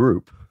of the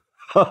group.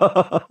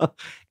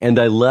 And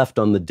I left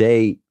on the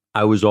day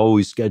I was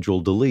always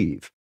scheduled to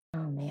leave.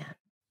 Oh, man.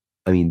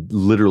 I mean,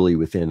 literally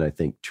within, I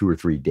think, 2 or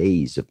 3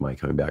 days of my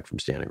coming back from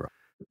Standing Rock.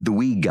 The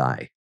weed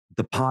guy,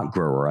 the pot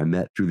grower I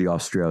met through the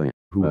Australian.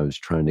 Who I was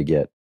trying to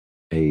get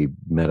a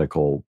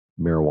medical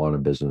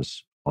marijuana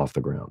business off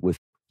the ground with.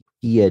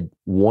 He had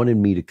wanted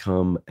me to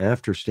come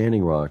after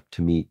Standing Rock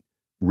to meet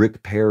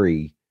Rick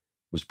Perry,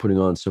 was putting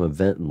on some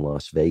event in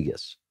Las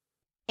Vegas.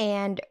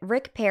 And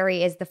Rick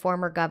Perry is the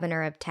former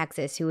governor of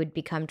Texas who would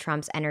become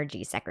Trump's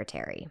energy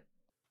secretary.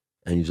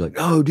 And he's like,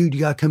 oh, dude,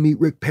 you got to come meet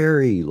Rick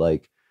Perry.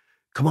 Like,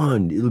 come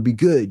on, it'll be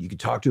good. You can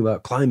talk to him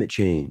about climate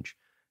change.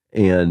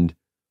 And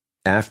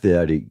after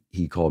that,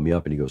 he called me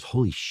up and he goes,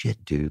 holy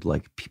shit, dude,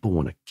 like people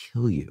want to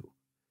kill you.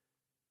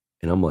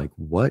 And I'm like,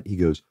 what? He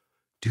goes,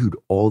 dude,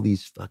 all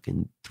these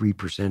fucking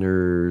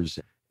 3%ers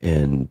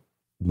and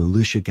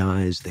militia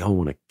guys, they all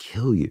want to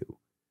kill you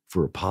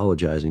for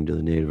apologizing to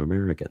the Native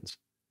Americans.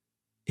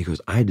 He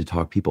goes, I had to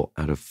talk people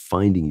out of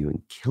finding you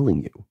and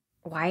killing you.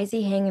 Why is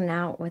he hanging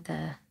out with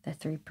the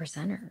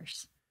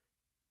 3%ers?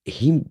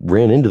 He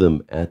ran into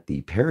them at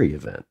the Perry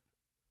event,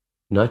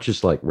 not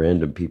just like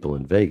random people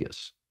in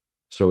Vegas.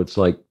 So it's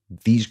like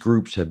these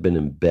groups have been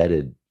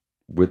embedded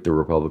with the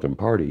Republican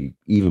Party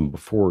even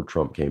before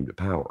Trump came to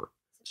power.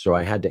 So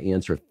I had to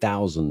answer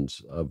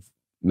thousands of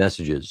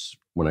messages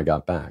when I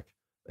got back.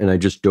 And I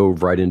just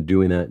dove right into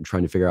doing that and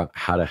trying to figure out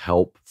how to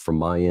help from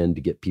my end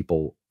to get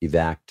people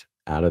evac'd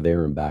out of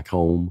there and back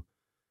home.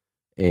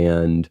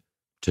 And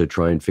to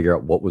try and figure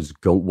out what was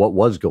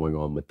going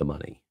on with the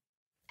money.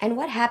 And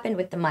what happened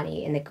with the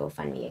money in the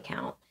GoFundMe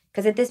account?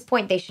 Because at this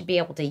point, they should be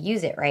able to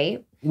use it,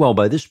 right? Well,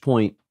 by this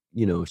point,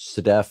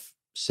 Sadef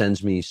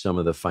sends me some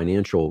of the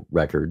financial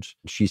records.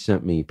 She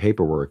sent me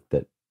paperwork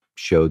that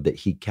showed that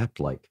he kept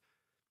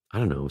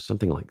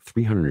something like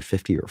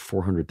 $350,000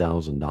 or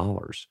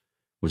 $400,000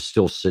 was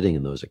still sitting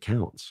in those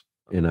accounts.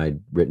 And I'd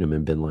written him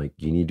and been like,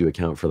 you need to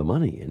account for the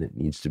money, and it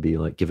needs to be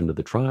like given to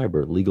the tribe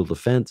or legal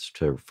defense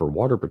for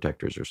water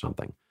protectors or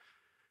something.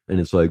 And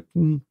it's like,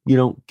 you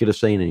don't get a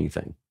say in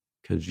anything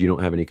because you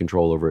don't have any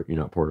control over it. You're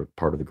not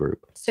part of the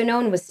group. So no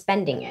one was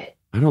spending it.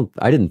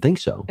 I didn't think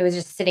so. It was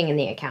just sitting in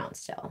the account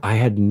still. I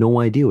had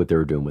no idea what they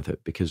were doing with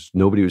it because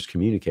nobody was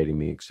communicating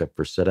me except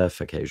for Sadef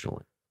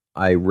occasionally.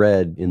 I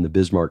read in the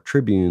Bismarck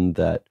Tribune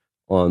that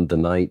on the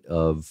night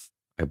of,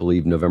 I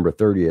believe, November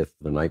 30th,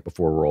 the night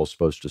before we're all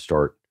supposed to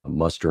start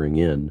mustering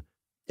in,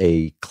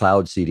 a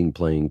cloud seeding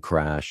plane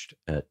crashed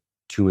at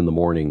 2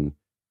 a.m,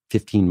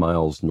 15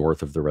 miles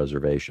north of the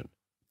reservation.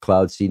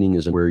 Cloud seeding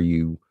is where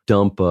you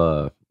dump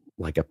a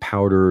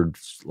powdered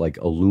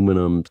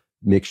aluminum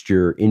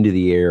mixture into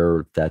the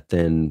air that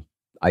then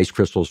ice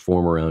crystals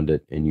form around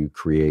it and you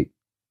create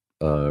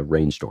a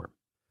rainstorm.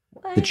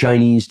 What? The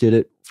Chinese did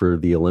it for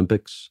the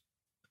Olympics,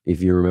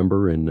 if you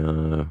remember,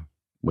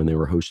 when they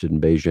were hosted in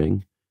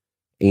Beijing.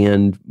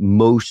 And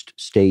most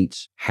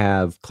states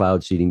have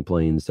cloud seeding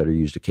planes that are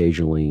used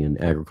occasionally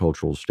in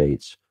agricultural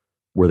states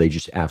where they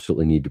just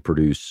absolutely need to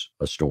produce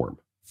a storm.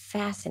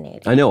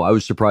 Fascinating. I know. I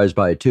was surprised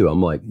by it too.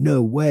 I'm like,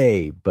 no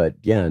way. But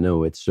yeah,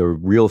 no, it's a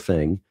real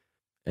thing.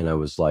 And I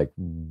was like,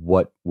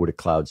 what would a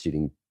cloud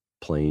seeding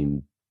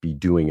plane be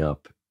doing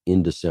up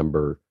in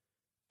December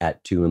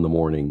at 2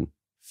 a.m,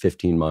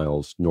 15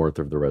 miles north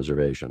of the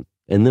reservation?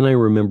 And then I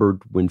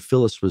remembered when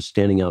Phyllis was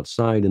standing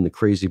outside in the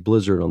crazy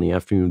blizzard on the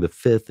afternoon of the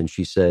 5th, and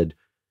she said,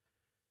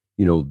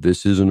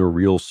 this isn't a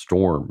real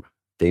storm.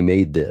 They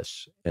made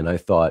this. And I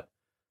thought,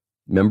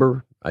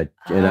 remember? I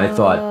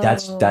thought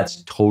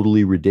that's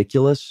totally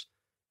ridiculous.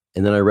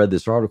 And then I read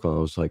this article and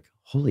I was like,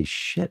 holy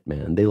shit,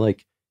 man. They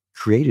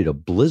created a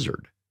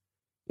blizzard.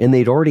 And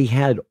they'd already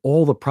had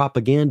all the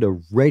propaganda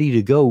ready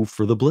to go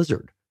for the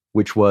blizzard,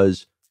 which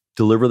was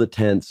deliver the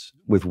tents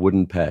with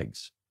wooden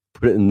pegs,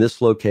 put it in this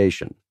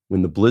location.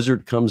 When the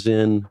blizzard comes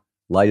in,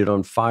 light it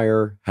on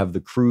fire, have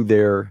the crew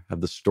there, have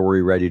the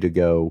story ready to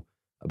go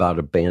about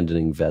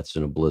abandoning vets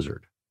in a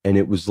blizzard. And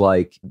it was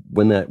like,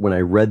 when I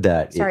read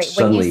that, it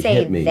suddenly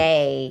hit me. When you say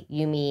they,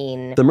 you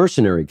mean? The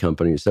mercenary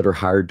companies that are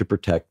hired to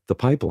protect the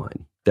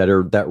pipeline, that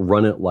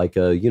run it like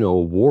a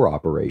war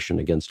operation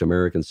against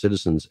American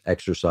citizens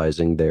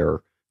exercising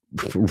their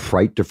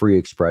right to free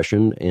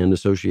expression and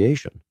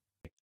association.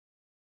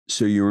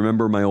 So you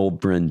remember my old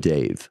friend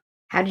Dave?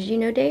 How did you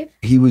know Dave?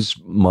 He was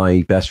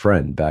my best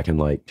friend back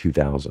in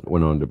 2000,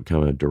 went on to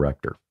become a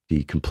director.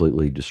 He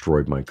completely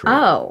destroyed my career.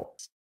 Oh.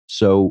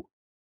 So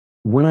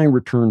when I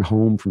returned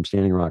home from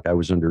Standing Rock, I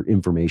was under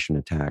information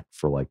attack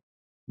for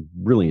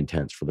really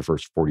intense for the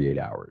first 48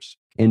 hours.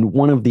 And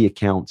one of the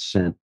accounts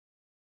sent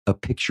a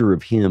picture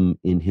of him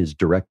in his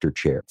director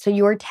chair. So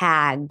you were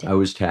tagged. I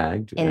was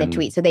tagged. In the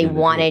tweet. So they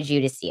wanted you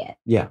to see it.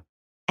 Yeah.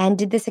 And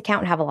did this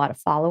account have a lot of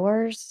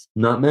followers?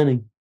 Not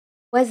many.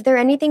 Was there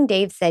anything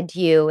Dave said to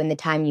you in the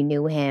time you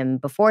knew him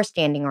before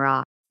Standing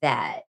Rock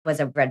that was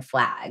a red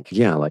flag?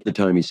 Yeah, like the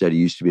time he said he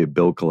used to be a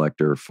bill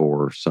collector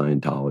for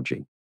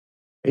Scientology.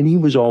 And he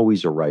was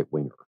always a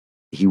right-winger.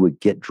 He would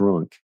get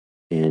drunk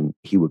and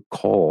he would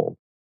call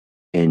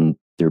and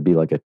there'd be a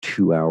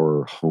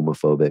 2-hour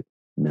homophobic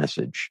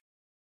message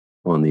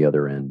on the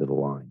other end of the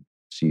line.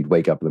 So you'd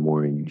wake up in the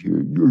morning, you'd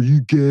hear, are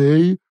you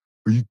gay?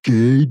 Are you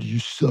gay? Do you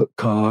suck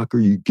cock? Are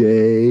you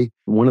gay?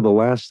 One of the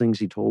last things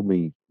he told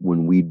me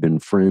when we'd been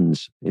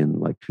friends in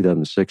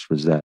 2006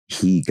 was that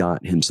he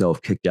got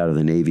himself kicked out of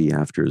the Navy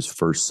after his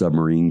first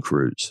submarine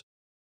cruise,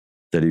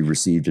 that he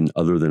received an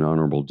other than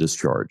honorable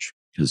discharge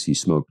because he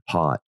smoked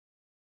pot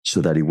so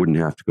that he wouldn't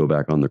have to go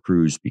back on the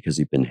cruise because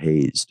he'd been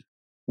hazed,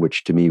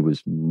 which to me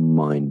was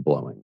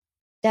mind-blowing.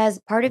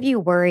 Does part of you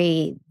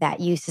worry that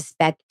you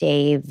suspect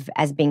Dave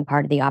as being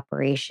part of the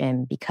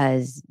operation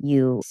because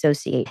you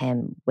associate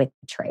him with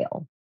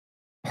betrayal?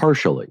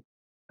 Partially.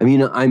 I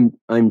mean,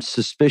 I'm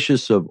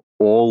suspicious of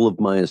all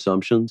of my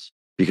assumptions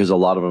because a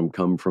lot of them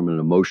come from an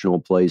emotional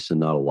place and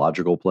not a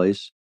logical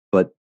place.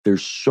 But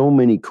there's so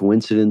many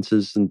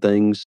coincidences and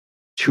things.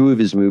 2 of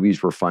his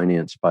movies were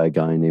financed by a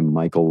guy named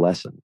Michael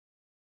Lessin.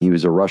 He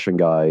was a Russian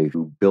guy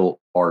who built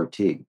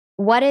RT.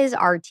 What is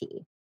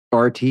RT?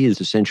 RT is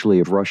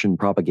essentially a Russian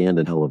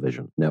propaganda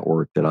television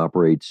network that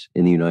operates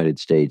in the United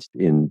States.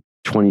 In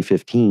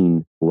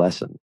 2015,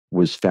 Lessin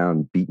was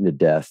found beaten to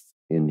death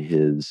in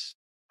his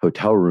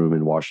hotel room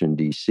in Washington,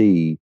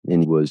 D.C.,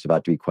 and he was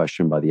about to be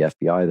questioned by the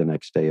FBI the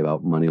next day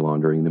about money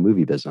laundering in the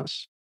movie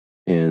business.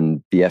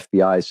 And the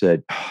FBI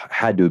said,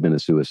 had to have been a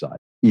suicide,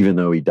 even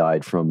though he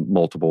died from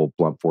multiple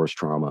blunt force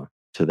trauma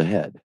to the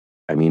head.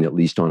 I mean, at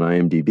least on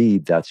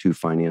IMDb, that's who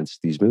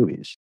financed these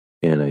movies.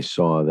 And I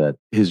saw that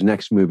his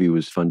next movie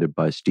was funded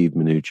by Steve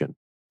Mnuchin.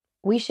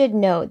 We should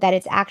note that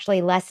it's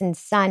actually Lessen's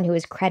son who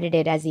is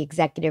credited as the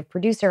executive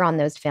producer on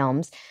those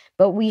films,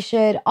 but we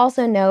should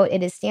also note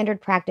it is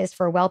standard practice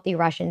for wealthy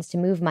Russians to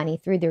move money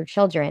through their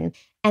children,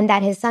 and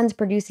that his son's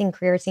producing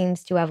career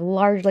seems to have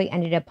largely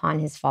ended upon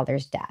his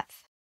father's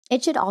death.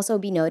 It should also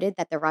be noted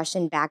that the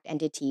Russian-backed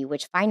entity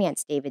which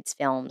financed David's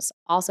films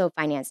also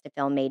financed a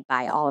film made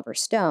by Oliver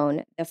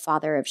Stone, the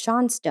father of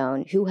Sean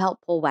Stone, who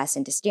helped pull Wes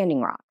into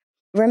Standing Rock.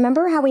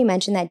 Remember how we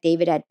mentioned that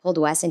David had pulled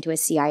Wes into a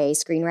CIA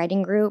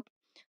screenwriting group?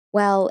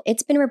 Well,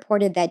 it's been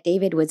reported that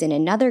David was in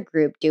another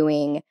group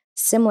doing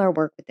similar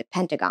work with the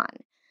Pentagon.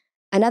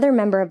 Another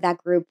member of that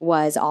group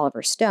was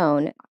Oliver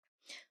Stone.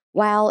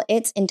 While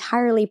it's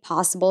entirely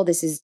possible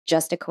this is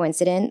just a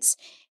coincidence,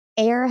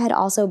 Ayer had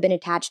also been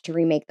attached to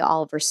remake the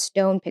Oliver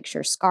Stone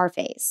picture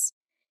Scarface.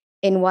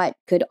 In what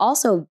could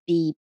also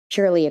be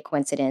purely a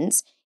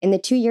coincidence, in the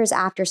 2 years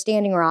after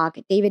Standing Rock,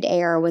 David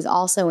Ayer was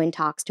also in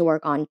talks to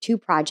work on 2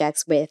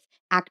 projects with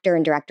actor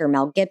and director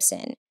Mel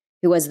Gibson,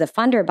 who was the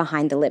funder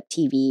behind the Lip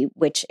TV,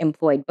 which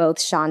employed both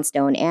Sean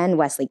Stone and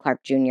Wesley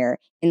Clark Jr.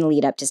 in the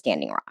lead up to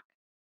Standing Rock.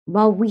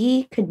 While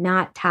we could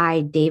not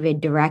tie David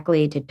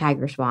directly to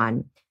Tiger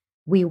Swan,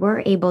 we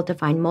were able to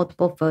find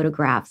multiple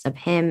photographs of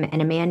him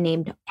and a man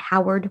named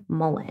Howard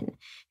Mullen,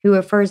 who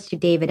refers to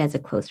David as a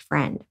close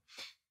friend.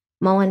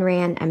 Mullen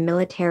ran a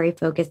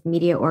military-focused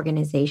media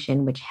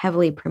organization which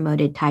heavily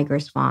promoted Tiger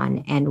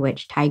Swan and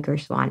which Tiger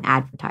Swan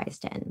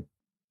advertised in.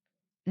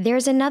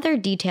 There's another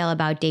detail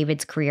about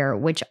David's career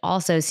which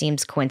also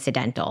seems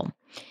coincidental.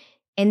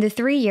 In the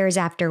 3 years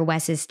after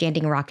Wes's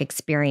Standing Rock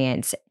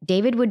experience,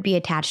 David would be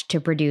attached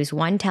to produce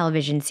one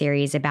television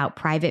series about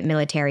private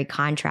military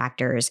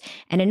contractors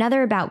and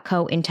another about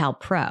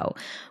COINTELPRO,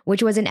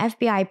 which was an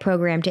FBI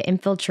program to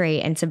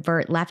infiltrate and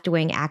subvert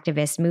left-wing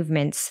activist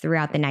movements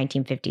throughout the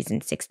 1950s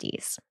and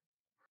 60s.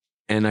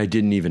 And I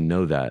didn't even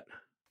know that.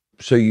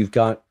 So you've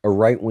got a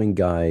right-wing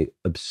guy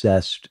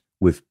obsessed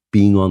with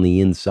being on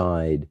the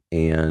inside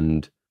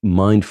and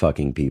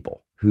mind-fucking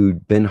people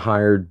who'd been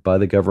hired by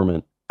the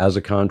government as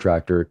a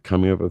contractor,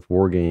 coming up with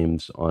war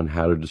games on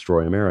how to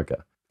destroy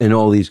America. And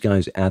all these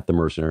guys at the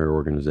mercenary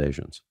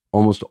organizations,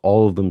 almost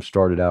all of them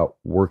started out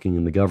working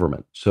in the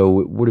government. So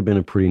it would have been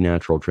a pretty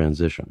natural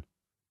transition.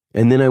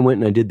 And then I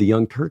went and I did the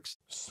Young Turks.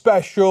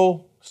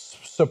 Special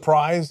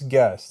surprise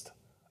guest,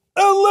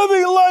 a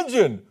living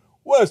legend,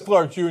 Wes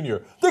Clark Jr.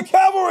 The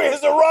cavalry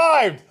has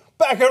arrived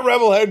back at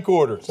Rebel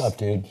headquarters. What's up,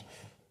 dude?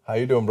 How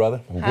you doing,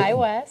 brother? Hi,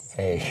 Wes.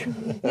 Hey.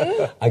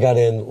 I got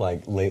in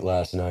like late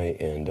last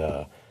night and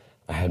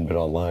I hadn't been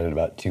online in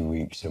about 2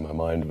 weeks, so my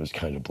mind was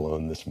kind of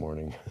blown this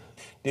morning.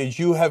 Did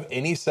you have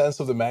any sense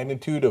of the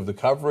magnitude of the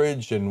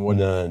coverage and what?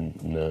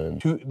 None.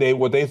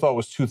 What they thought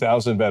was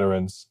 2,000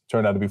 veterans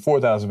turned out to be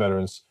 4,000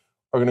 veterans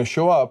are going to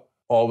show up.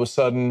 All of a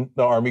sudden,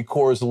 the Army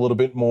Corps is a little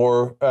bit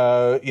more,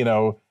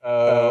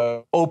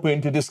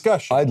 open to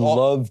discussion. I'd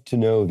love to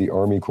know the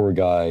Army Corps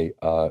guy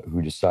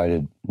who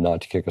decided not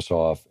to kick us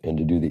off and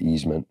to do the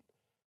easement,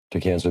 to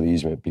cancel the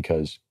easement,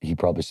 because he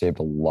probably saved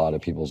a lot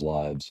of people's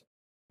lives.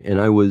 And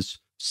I was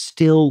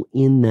still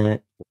in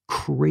that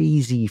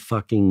crazy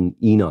fucking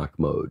Enoch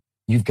mode.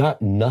 You've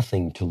got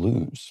nothing to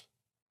lose.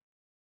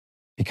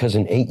 Because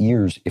in 8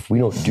 years, if we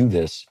don't do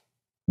this,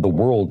 the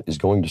world is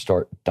going to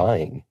start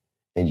dying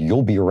and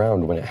you'll be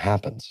around when it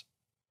happens.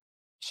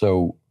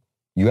 So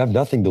you have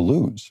nothing to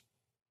lose.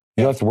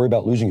 You don't have to worry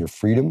about losing your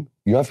freedom.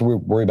 You don't have to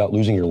worry about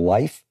losing your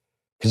life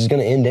because it's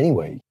going to end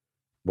anyway.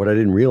 What I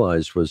didn't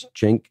realize was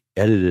Cenk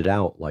edited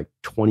out like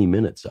 20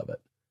 minutes of it,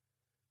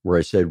 where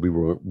I said we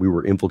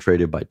were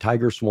infiltrated by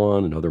Tiger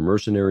Swan and other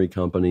mercenary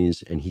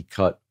companies, and he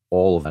cut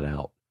all of that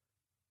out,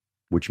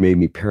 which made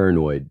me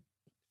paranoid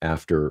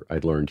after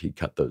I'd learned he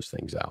cut those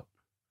things out.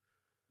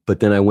 But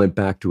then I went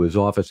back to his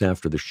office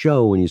after the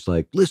show, and he's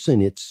like,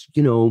 listen, it's,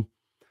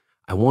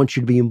 I want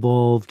you to be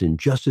involved in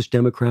Justice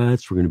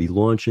Democrats. We're going to be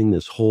launching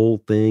this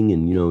whole thing,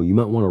 and, you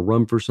might want to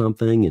run for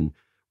something, and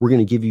we're going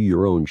to give you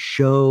your own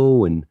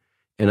show. And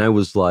I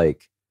was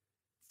like,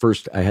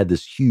 first, I had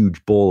this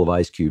huge bowl of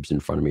ice cubes in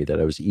front of me that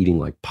I was eating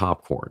like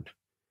popcorn.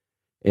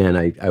 And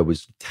I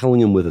was telling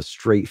him with a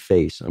straight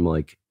face, I'm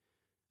like,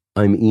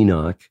 I'm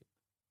Enoch.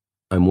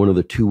 I'm one of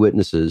the 2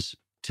 witnesses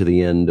to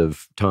the end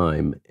of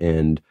time.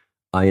 And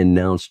I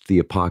announced the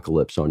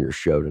apocalypse on your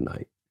show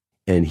tonight.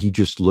 And he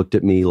just looked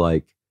at me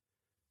like,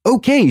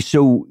 okay,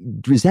 so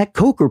is that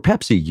Coke or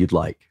Pepsi you'd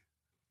like?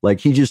 Like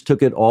he just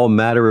took it all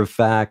matter of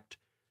fact,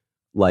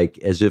 like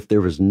as if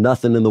there was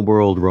nothing in the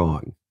world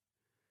wrong.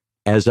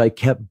 As I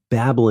kept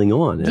babbling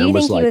on. Do you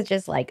think he was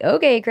just like,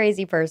 okay,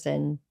 crazy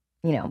person,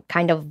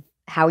 kind of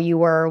how you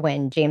were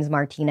when James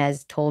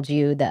Martinez told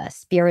you the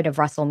spirit of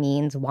Russell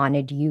Means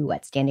wanted you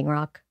at Standing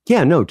Rock?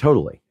 Yeah, no,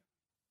 totally.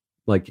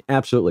 Like,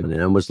 absolutely.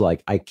 And I was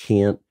like, I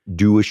can't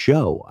do a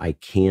show. I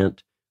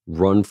can't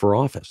run for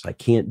office. I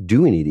can't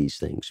do any of these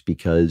things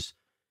because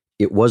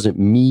it wasn't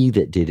me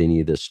that did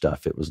any of this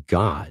stuff. It was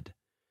God.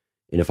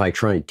 And if I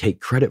try and take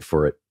credit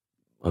for it,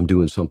 I'm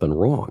doing something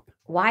wrong.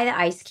 Why the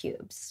ice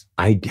cubes?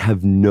 I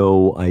have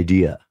no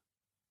idea.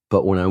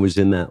 But when I was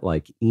in that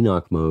like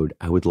Enoch mode,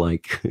 I would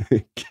like,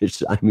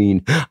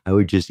 I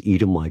would just eat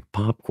them like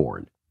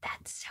popcorn.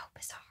 That's so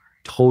bizarre.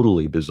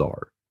 Totally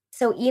bizarre.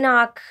 So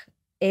Enoch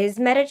is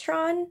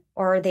Metatron,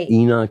 or are they?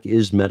 Enoch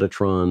is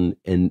Metatron,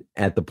 and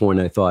at the point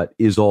I thought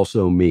is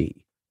also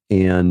me.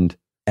 And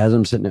as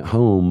I'm sitting at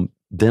home,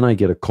 then I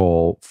get a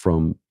call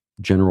from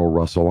General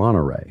Russell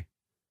Honore,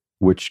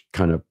 which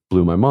kind of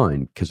blew my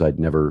mind because I'd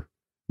never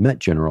met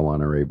General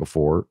Honore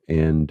before,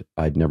 and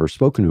I'd never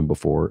spoken to him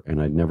before,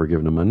 and I'd never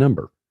given him a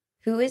number.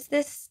 Who is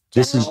this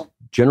general? This is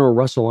General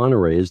Russell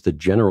Honore, is the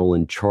general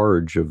in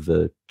charge of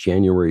the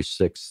January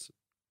 6th,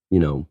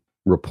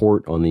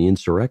 report on the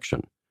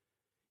insurrection.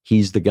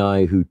 He's the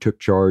guy who took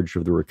charge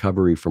of the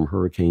recovery from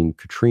Hurricane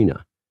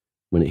Katrina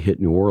when it hit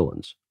New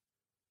Orleans.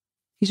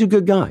 He's a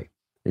good guy.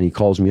 And he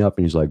calls me up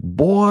and he's like,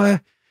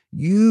 boy,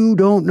 you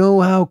don't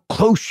know how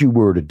close you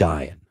were to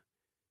dying.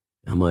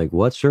 I'm like,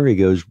 what, sir? He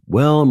goes,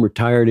 well, I'm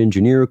retired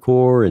engineer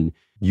corps and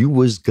you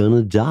was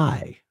gonna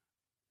die.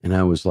 And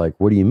I was like,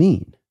 what do you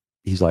mean?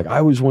 He's like,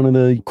 I was one of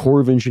the Corps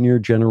of Engineer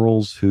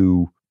generals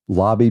who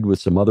lobbied with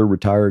some other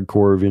retired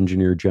Corps of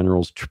Engineer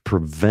generals to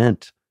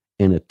prevent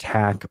an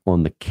attack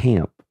on the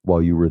camp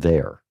while you were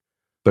there.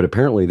 But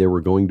apparently they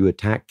were going to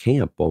attack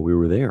camp while we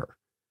were there.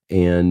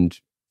 And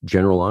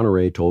General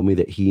Honore told me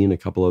that he and a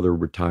couple other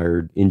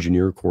retired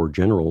Engineer Corps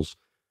generals,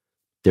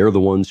 they're the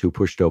ones who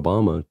pushed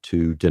Obama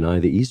to deny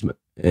the easement.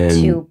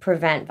 And to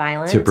prevent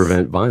violence? To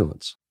prevent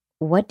violence.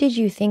 What did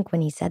you think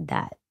when he said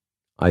that?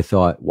 I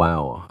thought,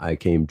 wow, I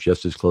came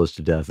just as close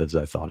to death as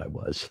I thought I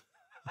was.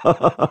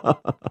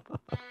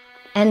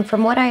 And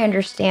from what I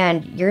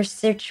understand, your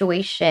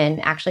situation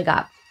actually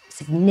got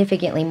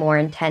significantly more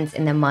intense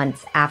in the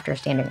months after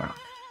Standing Rock.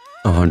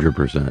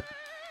 100%.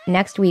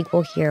 Next week,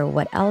 we'll hear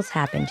what else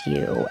happened to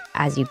you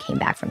as you came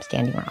back from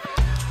Standing Rock.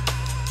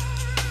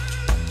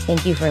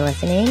 Thank you for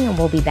listening, and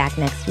we'll be back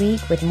next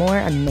week with more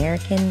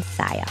American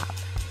Psyop.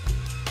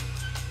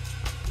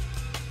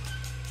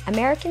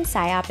 American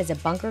Psyop is a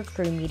Bunker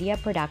Crew media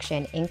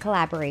production in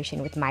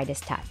collaboration with Midas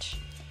Touch.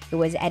 It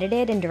was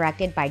edited and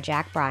directed by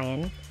Jack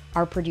Bryan.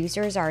 Our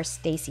producers are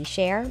Stacey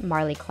Scher,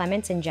 Marley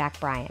Clements, and Jack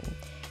Bryan.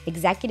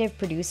 Executive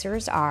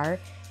producers are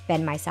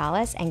Ben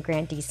Meisalas and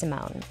Grant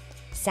DeSimone.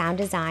 Sound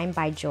design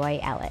by Joy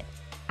Ellett.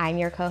 I'm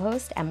your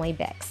co-host, Emily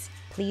Bix.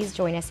 Please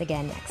join us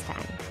again next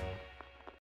time.